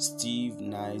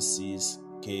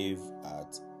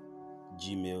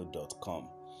 steve96cave@gmail.com.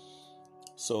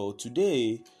 So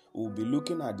today we'll be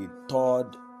looking at the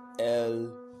third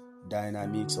L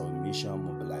dynamics of mission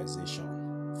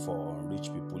mobilization for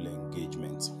unreached people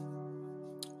engagement.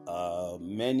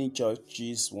 Many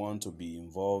churches want to be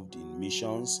involved in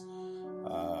missions.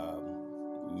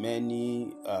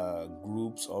 Many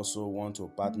groups also want to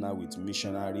partner with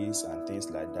missionaries and things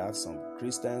like that. Some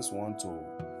Christians want to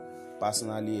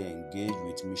personally engage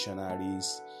with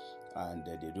missionaries, and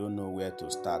they don't know where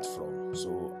to start from.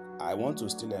 So I want to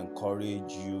still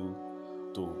encourage you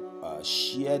to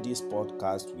share this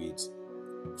podcast with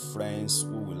friends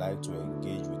who would like to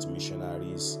engage with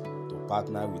missionaries, to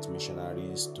partner with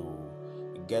missionaries, to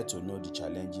get to know the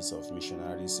challenges of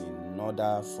missionaries in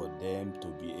order for them to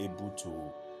be able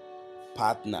to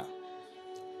partner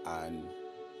and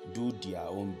do their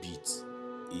own bit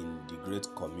in the Great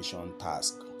Commission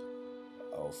task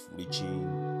of reaching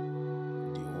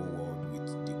the whole world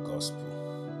with the gospel.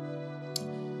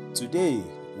 Today,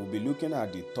 we'll be looking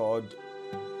at the third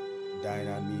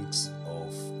dynamics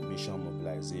of mission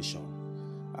mobilization.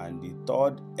 And the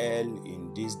third L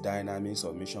in this dynamics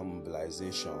of mission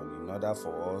mobilization, in order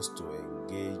for us to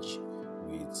engage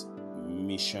with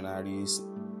missionaries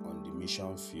on the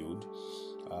mission field,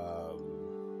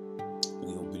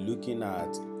 we'll be looking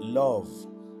at love.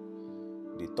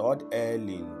 The third L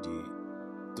in the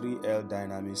 3L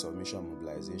dynamics of mission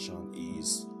mobilization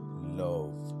is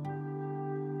love.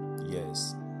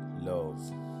 Yes, love.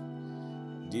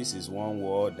 This is one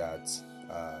word that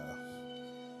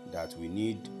we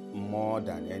need more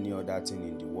than any other thing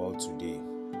in the world today.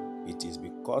 It is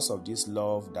because of this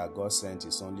love that God sent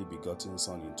His only begotten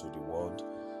Son into the world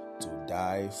to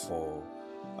die for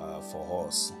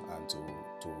us and to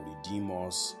redeem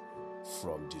us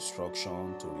from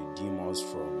destruction, to redeem us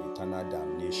from eternal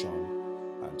damnation,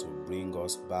 and to bring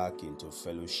us back into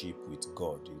fellowship with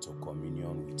God, into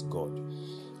communion with God.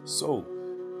 So,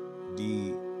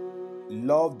 the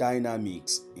love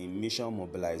dynamics in mission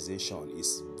mobilization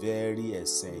is very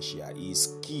essential,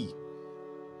 is key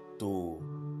to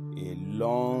a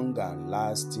long and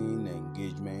lasting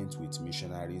engagement with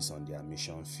missionaries on their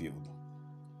mission field.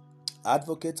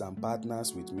 Advocates and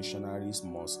partners with missionaries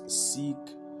must seek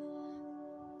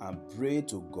and pray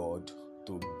to God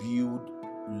to build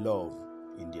love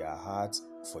in their hearts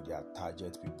for their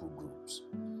target people groups.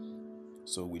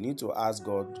 So we need to ask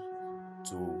God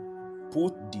to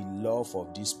put the love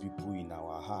of these people in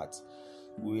our hearts.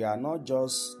 We are not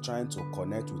just trying to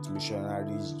connect with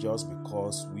missionaries just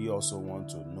because we also want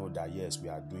to know that yes, we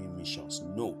are doing missions.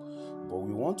 No, but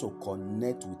we want to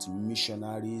connect with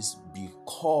missionaries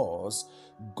because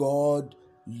God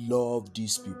loved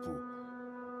these people.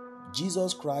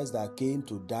 Jesus Christ that came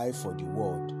to die for the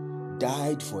world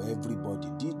died for everybody.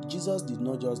 Jesus did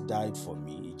not just die for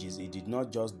me. He did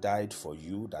not just die for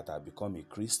you that have become a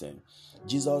Christian.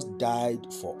 Jesus died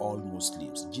for all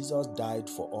Muslims. Jesus died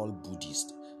for all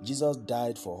Buddhists. Jesus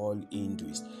died for all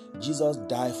Hindus. Jesus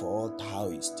died for all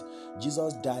Taoists.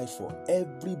 Jesus died for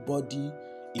everybody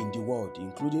in the world,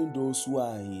 including those who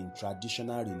are in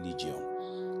traditional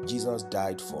religion. Jesus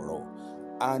died for all.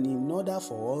 And in order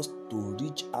for us to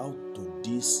reach out to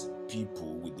these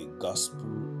people with the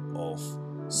gospel of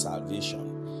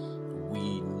salvation,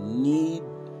 we need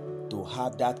to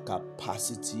have that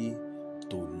capacity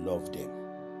to love them.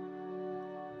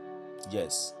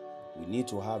 Yes, we need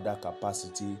to have that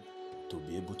capacity to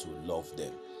be able to love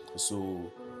them.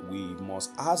 So we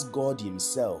must ask God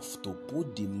himself to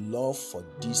put the love for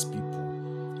these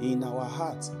people in our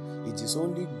heart. It is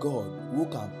only God who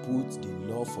can put the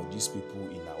love for these people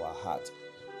in our heart.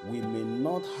 We may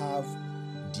not have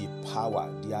the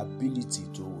power, the ability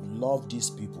to love these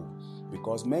people,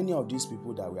 because many of these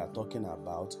people that we are talking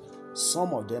about,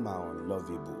 some of them are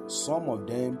unlovable. Some of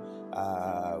them,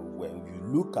 when you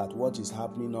look at what is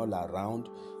happening all around,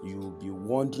 you'll be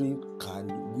wondering,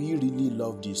 can we really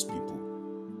love these people?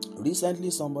 Recently,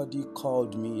 somebody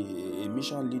called me, a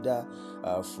mission leader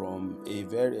from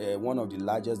a one of the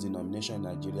largest denominations in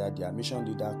Nigeria. Their mission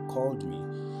leader called me,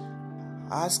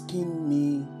 asking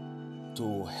me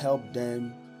to help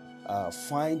them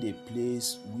find a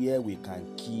place where we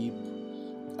can keep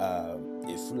a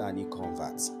Fulani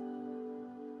convert.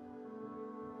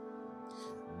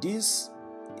 This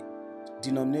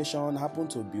denomination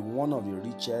happened to be one of the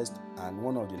richest and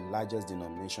one of the largest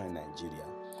denominations in Nigeria,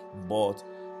 but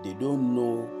they don't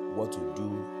know what to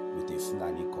do with a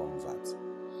Fulani convert.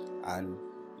 And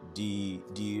the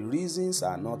reasons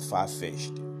are not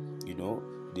far-fetched.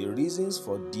 The reasons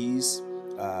for this,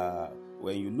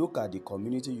 when you look at the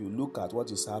community, you look at what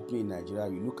is happening in Nigeria,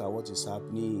 you look at what is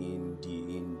happening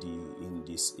in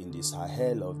the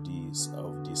Sahel of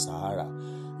the Sahara,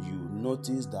 you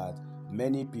notice that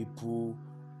many people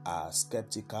are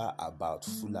skeptical about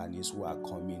Fulanis who are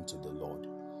coming to the Lord.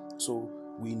 So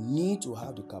we need to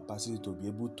have the capacity to be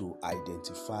able to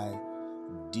identify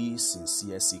these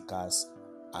sincere seekers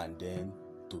and then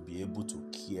to be able to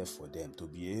care for them, to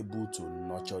be able to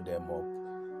nurture them up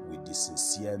with the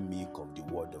sincere milk of the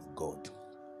Word of God.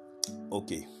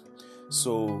 Okay,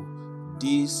 so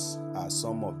these are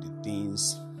some of the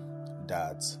things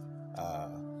that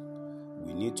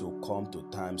we need to come to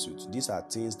terms with. These are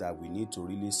things that we need to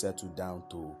really settle down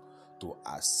to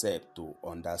accept, to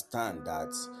understand that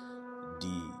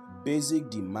the basic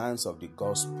demands of the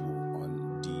gospel on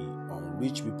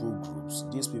rich people groups,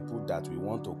 these people that we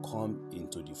want to come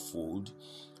into the fold,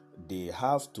 they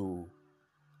have to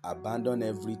abandon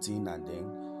everything and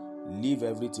then leave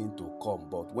everything to come.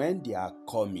 But when they are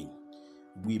coming,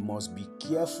 we must be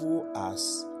careful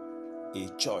as a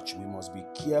church, we must be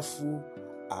careful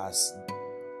as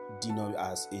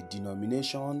a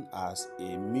denomination, as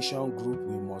a mission group.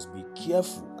 We must be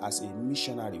careful as a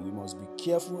missionary, we must be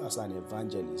careful as an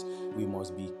evangelist, we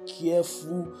must be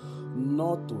careful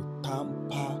not to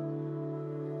tamper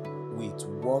with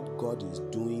what God is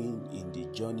doing in the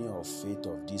journey of faith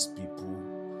of these people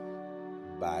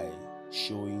by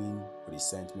showing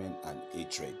resentment and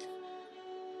hatred.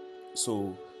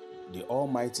 So the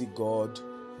Almighty God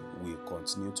will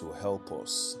continue to help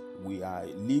us. We are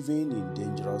living in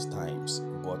dangerous times,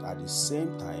 but at the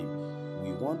same time,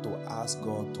 we want to ask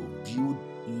God to build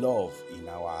love in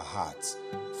our hearts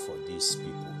for these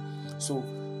people. So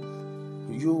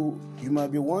you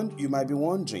might be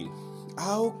wondering,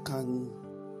 how can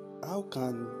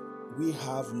we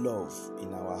have love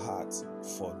in our hearts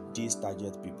for this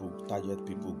target people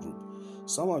group?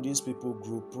 Some of these people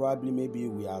group, probably maybe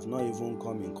we have not even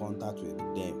come in contact with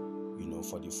them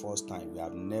for the first time. We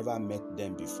have never met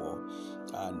them before,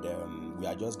 and we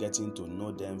are just getting to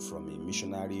know them from a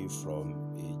missionary, from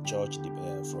a church,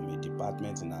 from a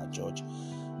department in our church.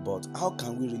 But how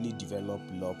can we really develop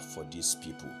love for these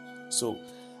people? So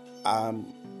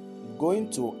I'm going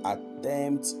to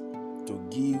attempt to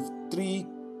give 3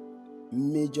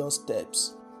 major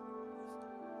steps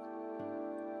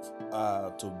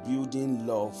to building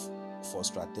love for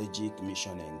strategic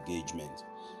mission engagement.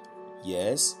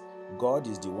 Yes, God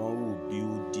is the one who will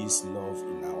build this love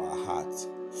in our heart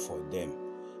for them.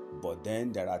 But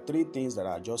then there are 3 things that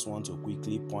I just want to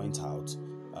quickly point out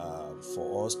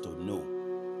for us to know.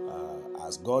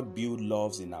 As God build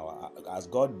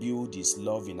His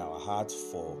love in our heart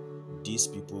for this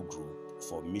people group,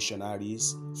 for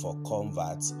missionaries, for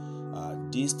converts,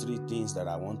 these 3 things that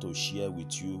I want to share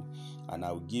with you, and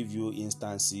I will give you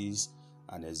instances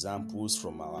and examples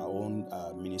from our own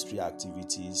ministry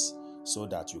activities, so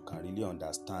that you can really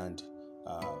understand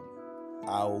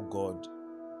how God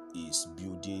is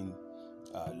building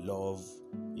love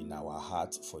in our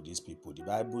heart for these people. The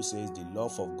Bible says the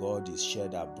love of God is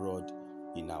shed abroad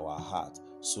in our heart.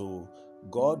 So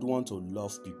God wants to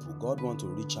love people, God wants to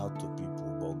reach out to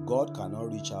people, but God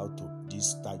cannot reach out to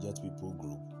this target people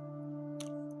group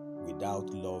without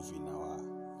love in our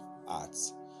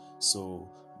hearts. So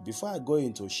before I go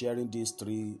into sharing these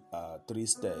three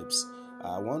steps,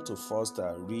 I want to first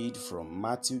read from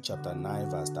Matthew chapter 9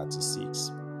 verse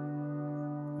 36.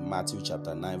 Matthew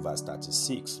chapter 9 verse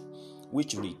 36,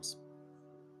 which reads,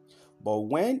 "But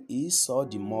when he saw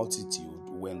the multitude,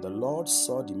 when the Lord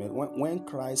saw when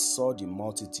Christ saw the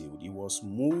multitude, he was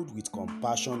moved with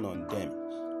compassion on them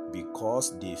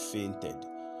because they fainted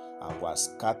and were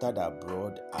scattered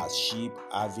abroad as sheep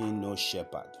having no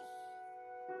shepherd.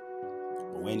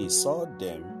 But when he saw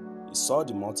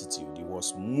the multitude, he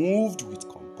was moved with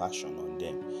compassion on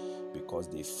them because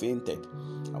they fainted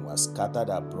and were scattered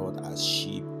abroad as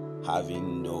sheep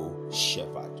having no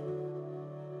shepherd.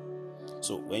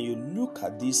 So when you look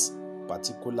at this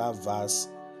particular verse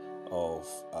of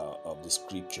the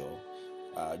scripture,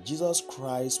 Jesus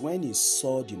Christ, when he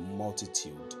saw the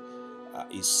multitude,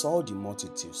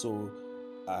 So,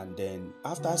 and then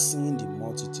after seeing the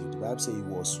multitude, the Bible says he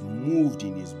was moved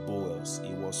in his bowels.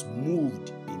 He was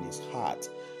moved in his heart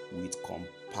with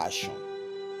compassion,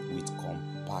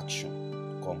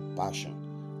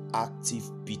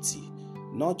 active pity.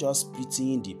 Not just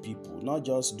pitying the people, not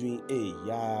just doing,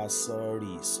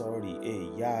 sorry.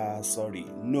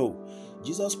 No,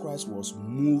 Jesus Christ was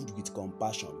moved with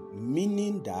compassion,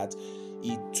 meaning that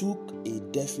he took a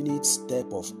definite step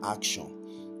of action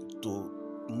to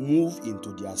move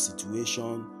into their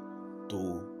situation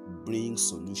to bring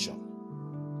solution.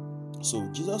 So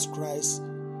Jesus Christ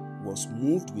was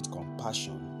moved with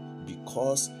compassion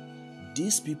because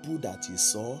these people that he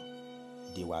saw,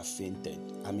 they are fainted.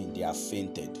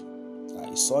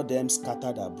 He saw them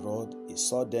scattered abroad. He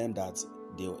saw them that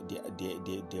they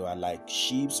were like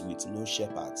sheep with no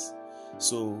shepherds.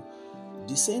 So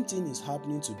the same thing is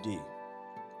happening today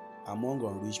among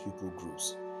unreached people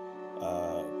groups.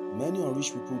 Many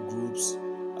unreached people groups,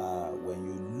 when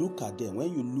you look at them,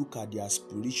 when you look at their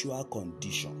spiritual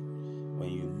condition,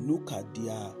 when you look at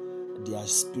their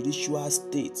spiritual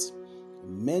state,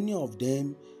 many of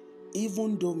them,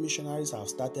 even though missionaries have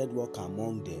started work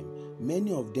among them,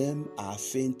 many of them are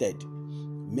fainted.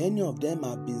 Many of them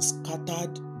have been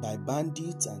scattered by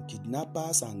bandits and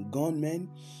kidnappers and gunmen,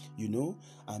 and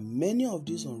many of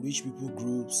these unreached people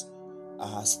groups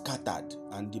are scattered.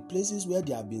 And the places where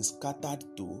they have been scattered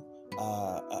to,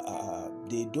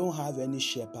 they don't have any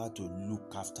shepherd to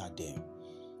look after them.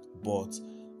 But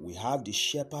we have the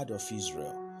shepherd of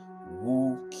Israel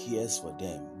who cares for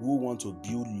them, who want to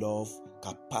build love,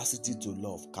 capacity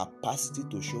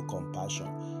to show compassion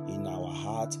in our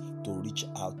heart to reach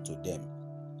out to them.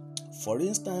 For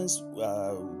instance,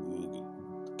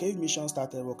 Cave Mission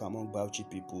started work among Bauchi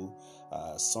people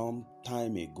some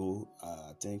time ago,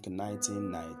 I think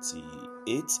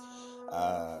 1998,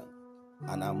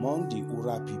 and among the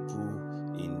Ura people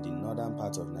in the northern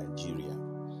part of Nigeria.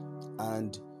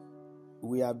 And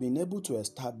we have been able to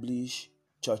establish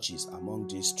churches among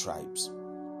these tribes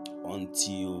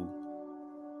until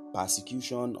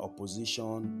persecution,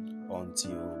 opposition,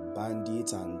 until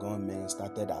bandits and gunmen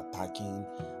started attacking.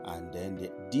 And then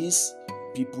these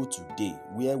people today,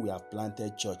 where we have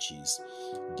planted churches,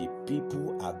 the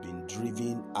people have been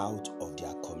driven out of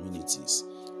their communities.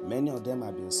 Many of them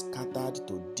have been scattered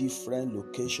to different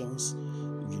locations,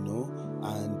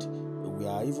 and we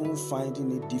are even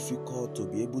finding it difficult to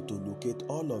be able to locate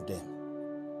all of them.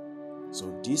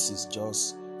 So this is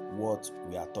just what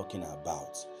we are talking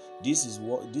about. This is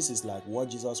like what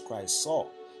Jesus Christ saw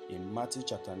in Matthew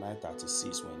chapter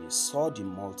 9:36. When he saw the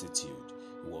multitude,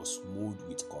 he was moved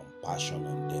with compassion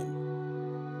on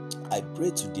them. I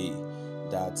pray today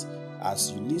that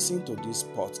as you listen to this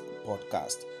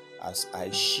podcast, as I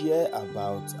share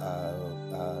about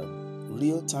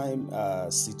real-time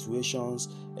situations,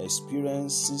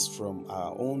 experiences from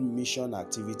our own mission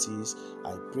activities,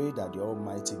 I pray that the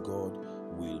Almighty God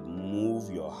will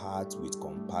move your heart with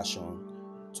compassion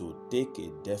to take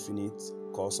a definite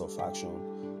course of action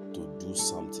to do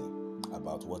something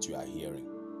about what you are hearing.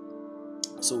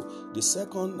 So the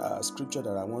second scripture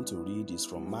that I want to read is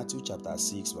from Matthew chapter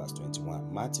 6 verse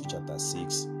 21. Matthew chapter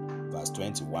 6 verse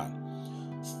 21.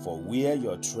 For where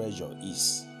your treasure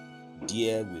is,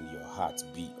 there will your heart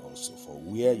be also. For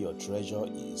where your treasure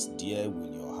is, there will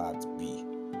your heart be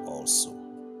also.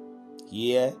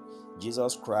 Here,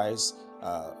 Jesus Christ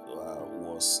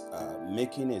was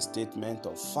making a statement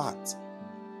of fact.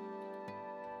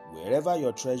 Wherever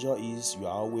your treasure is,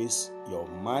 your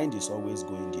mind is always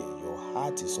going there. Your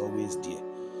heart is always there.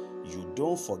 You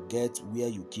don't forget where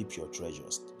you keep your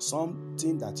treasures.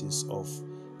 Something that is of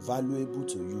valuable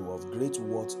to you, of great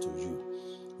worth to you,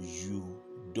 you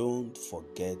don't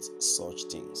forget such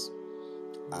things.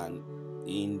 And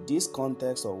in this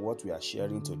context of what we are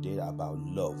sharing today about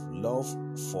love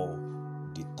for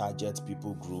the target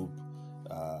people group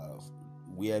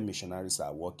where missionaries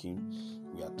are working,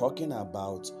 we are talking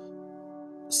about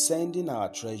sending our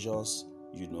treasures,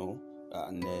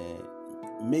 and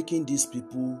making these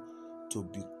people to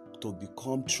to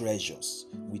become treasures.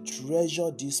 We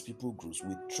treasure these people groups.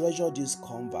 We treasure these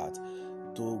converts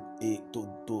to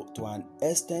an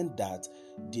extent that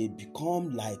they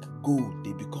become like gold.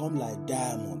 They become like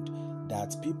diamond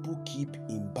that people keep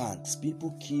in banks.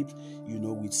 People keep,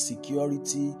 with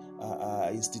security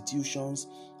institutions,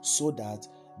 so that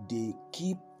they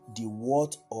keep the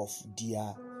worth of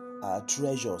their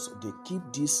treasures. They keep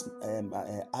these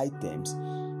items,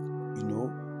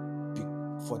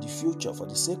 for the future, for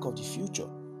the sake of the future.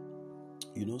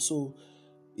 So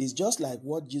it's just like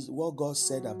what God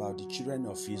said about the children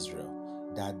of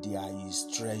Israel, that they are his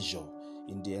treasure.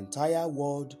 In the entire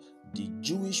world, the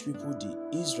Jewish people,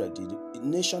 the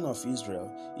nation of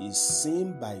Israel, is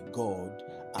seen by God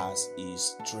as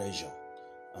his treasure.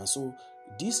 And so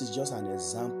this is just an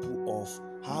example of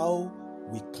how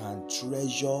we can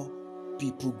treasure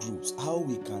people groups, how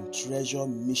we can treasure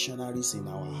missionaries in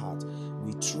our heart.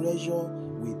 We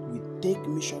take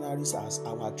missionaries as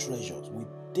our treasures. We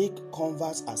take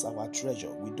converts as our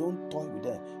treasure. We don't toy with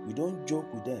them. We don't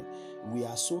joke with them. We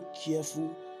are so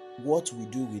careful what we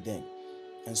do with them.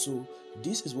 And so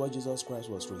this is what Jesus Christ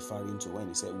was referring to when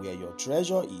he said, where your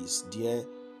treasure is, there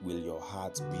will your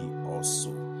heart be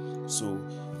also. So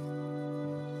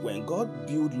when God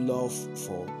built love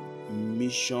for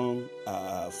mission,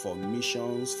 for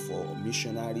missions, for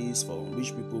missionaries, for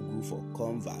rich people group, for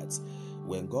converts,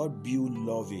 when God built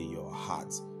love in your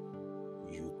heart,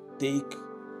 you take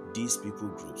these people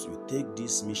groups, you take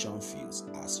these mission fields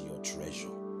as your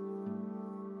treasure.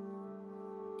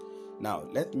 Now,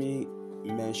 let me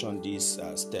mention these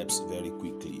steps very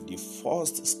quickly. The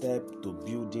first step to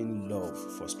building love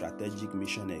for strategic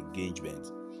mission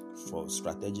engagement,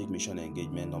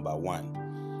 number one,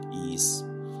 is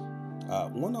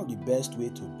one of the best way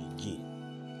to begin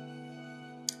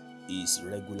is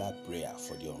regular prayer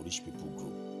for the unreached people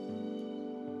group.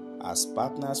 As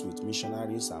partners with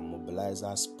missionaries and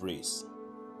mobilizers prays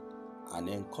and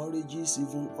encourages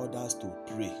even others to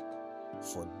pray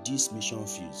for these mission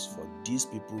fields, for these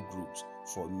people groups,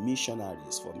 for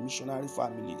missionaries, for missionary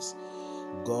families,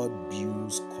 God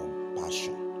builds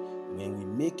compassion. When we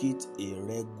make it a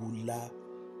regular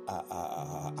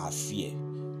affair,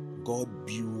 God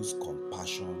builds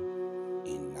compassion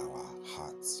in our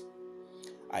hearts.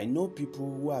 I know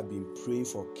people who have been praying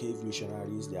for cave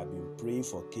missionaries. They have been praying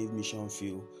for cave mission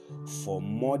field for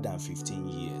more than 15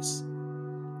 years.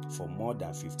 For more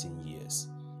than 15 years.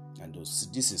 And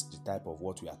this is the type of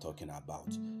what we are talking about.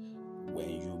 When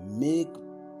you make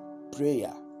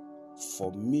prayer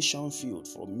for mission field,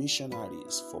 for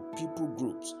missionaries, for people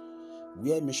groups,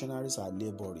 where missionaries are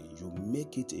laboring, you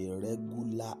make it a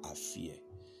regular affair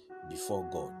before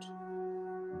God.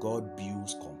 God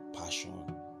builds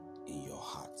compassion in your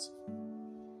heart.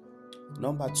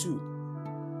 Number two,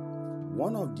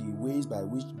 one of the ways by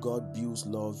which God builds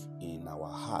love in our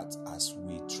hearts as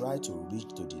we try to reach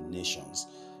to the nations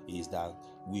is that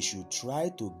we should try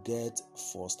to get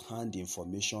first-hand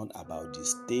information about the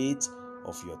state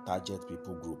of your target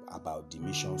people group, about the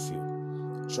mission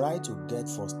field. Try to get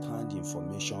first-hand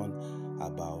information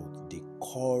about the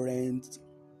current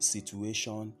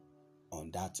situation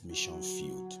on that mission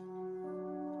field.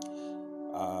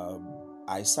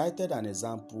 I cited an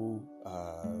example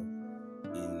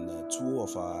in two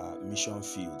of our mission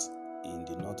fields in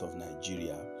the north of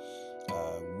Nigeria,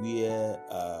 where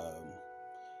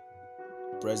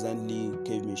presently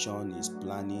Cave Mission is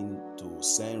planning to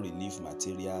send relief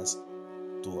materials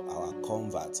to our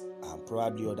converts and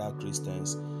probably other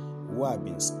Christians who have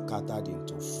been scattered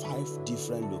into 5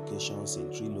 different locations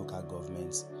in 3 local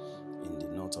governments in the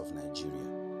north of Nigeria.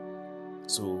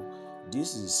 So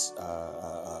this is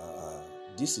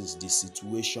the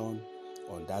situation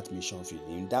on that mission field.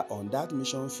 On that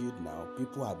mission field now,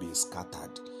 people have been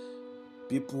scattered.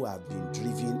 People have been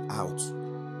driven out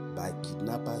by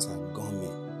kidnappers and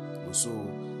gunmen. So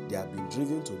they have been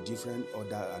driven to different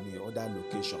other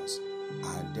locations.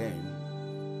 And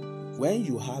then when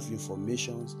you have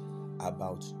information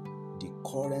about the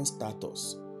current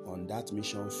status on that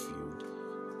mission field,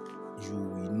 you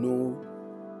will know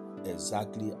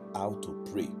exactly how to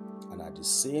pray. And at the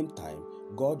same time,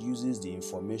 God uses the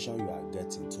information you are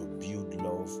getting to build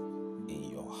love in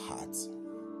your heart.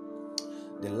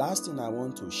 The last thing I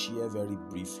want to share very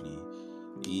briefly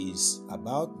is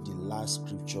about the last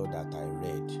scripture that I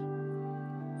read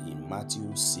in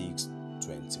Matthew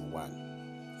 6:21.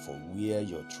 For where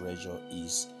your treasure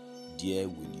is, there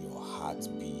will your heart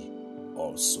be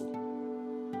also.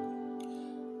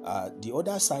 The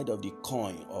other side of the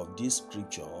coin of this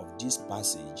scripture, of this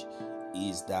passage,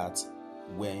 is that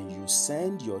when you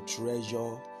send your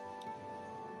treasure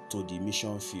to the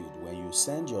mission field, when you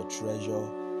send your treasure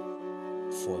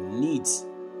for needs,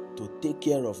 to take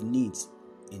care of needs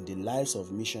in the lives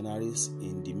of missionaries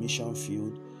in the mission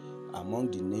field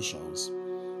among the nations,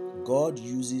 God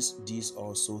uses this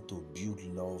also to build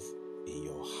love in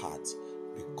your heart,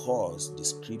 because the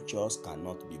scriptures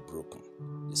cannot be broken.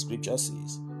 The scripture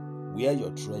says, where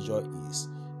your treasure is,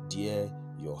 there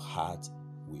your heart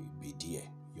will be there.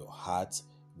 Your heart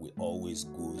will always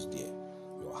go there.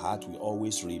 Your heart will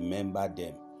always remember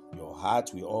them. Your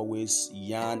heart will always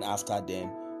yearn after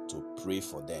them, to pray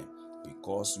for them,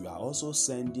 because you are also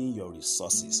sending your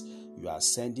resources, you are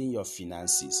sending your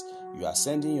finances, you are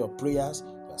sending your prayers,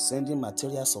 you are sending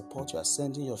material support, you are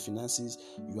sending your finances,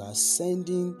 you are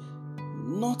sending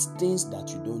not things that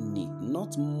you don't need,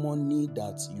 not money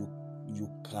that you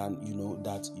can,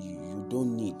 that you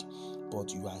don't need,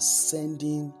 but you are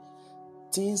sending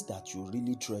things that you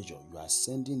really treasure. You are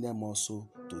sending them also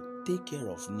to take care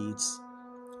of needs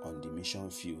on the mission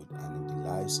field and in the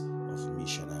lives of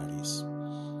missionaries.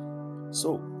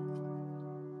 So,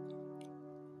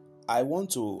 I want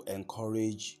to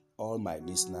encourage all my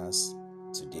listeners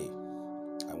today.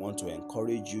 I want to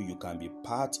encourage you. You can be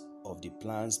part of the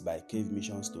plans by Cave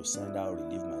Missions to send out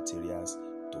relief materials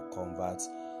to converts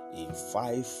in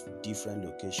 5 different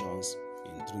locations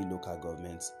in 3 local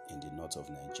governments in the north of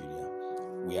Nigeria.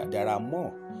 There are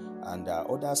more, and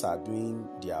others are doing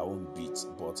their own bit,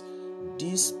 but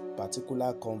these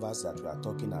particular converts that we are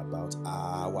talking about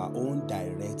are our own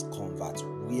direct converts,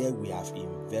 where we have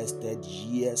invested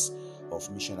years of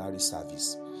missionary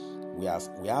service. We have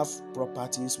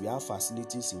properties, we have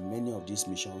facilities in many of these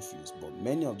mission fields, but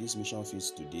many of these mission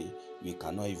fields today, we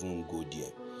cannot even go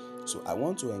there. So I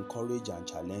want to encourage and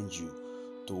challenge you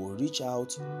to reach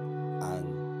out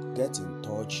and get in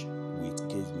touch with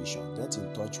Cave Mission. Get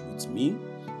in touch with me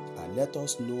and let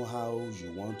us know how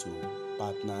you want to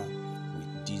partner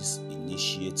with this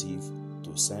initiative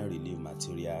to send relief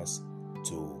materials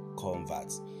to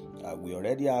converts. We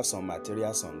already have some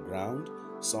materials on ground.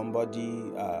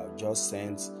 Somebody just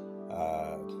sent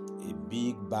a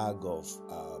big bag of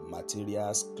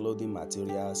materials, clothing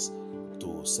materials,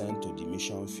 to send to the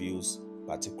mission fields,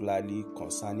 particularly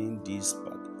concerning this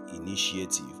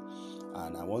initiative.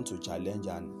 And I want to challenge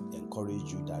and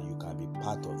encourage you that you can be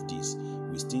part of this.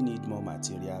 We still need more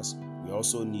materials. We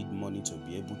also need money to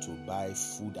be able to buy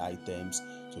food items,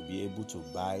 to be able to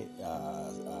buy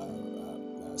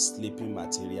sleeping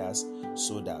materials,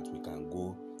 so that we can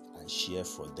go and share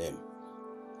for them.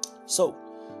 So,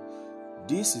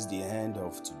 this is the end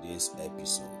of today's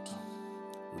episode.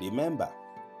 Remember,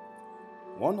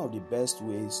 one of the best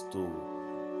ways to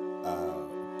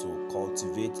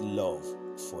cultivate love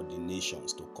for the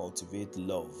nations, to cultivate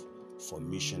love for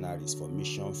missionaries, for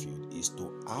mission field, is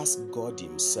to ask God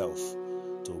Himself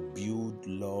to build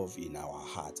love in our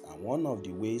heart. And one of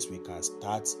the ways we can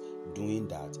start doing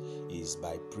that is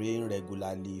by praying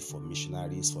regularly for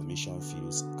missionaries, for mission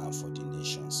fields, and for the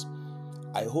nations.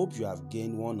 I hope you have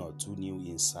gained 1 or 2 new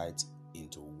insights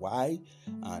into why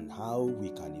and how we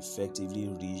can effectively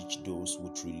reach those who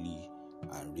truly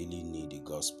and really need the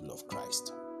gospel of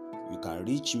Christ. You can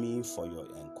reach me for your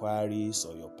inquiries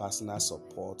or your personal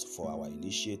support for our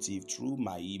initiative through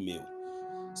my email,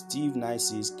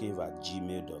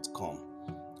 steve96cave@gmail.com,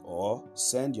 or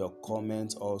send your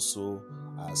comments also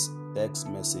as text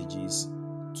messages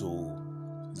to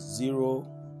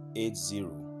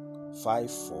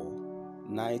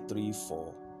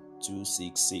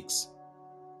 08054934266.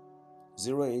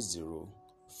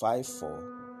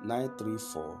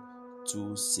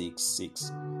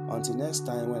 08054934266. Until next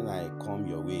time, when I come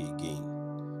your way again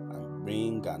and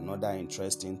bring another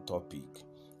interesting topic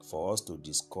for us to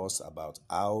discuss about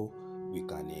how we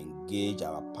can engage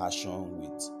our passion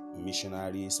with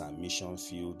missionaries and mission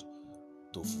field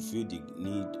to fulfill the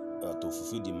need, to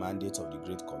fulfill the mandate of the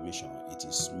Great Commission. It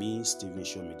is me, Stephen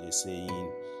Shomide,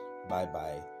 saying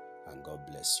bye-bye and God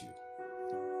bless you.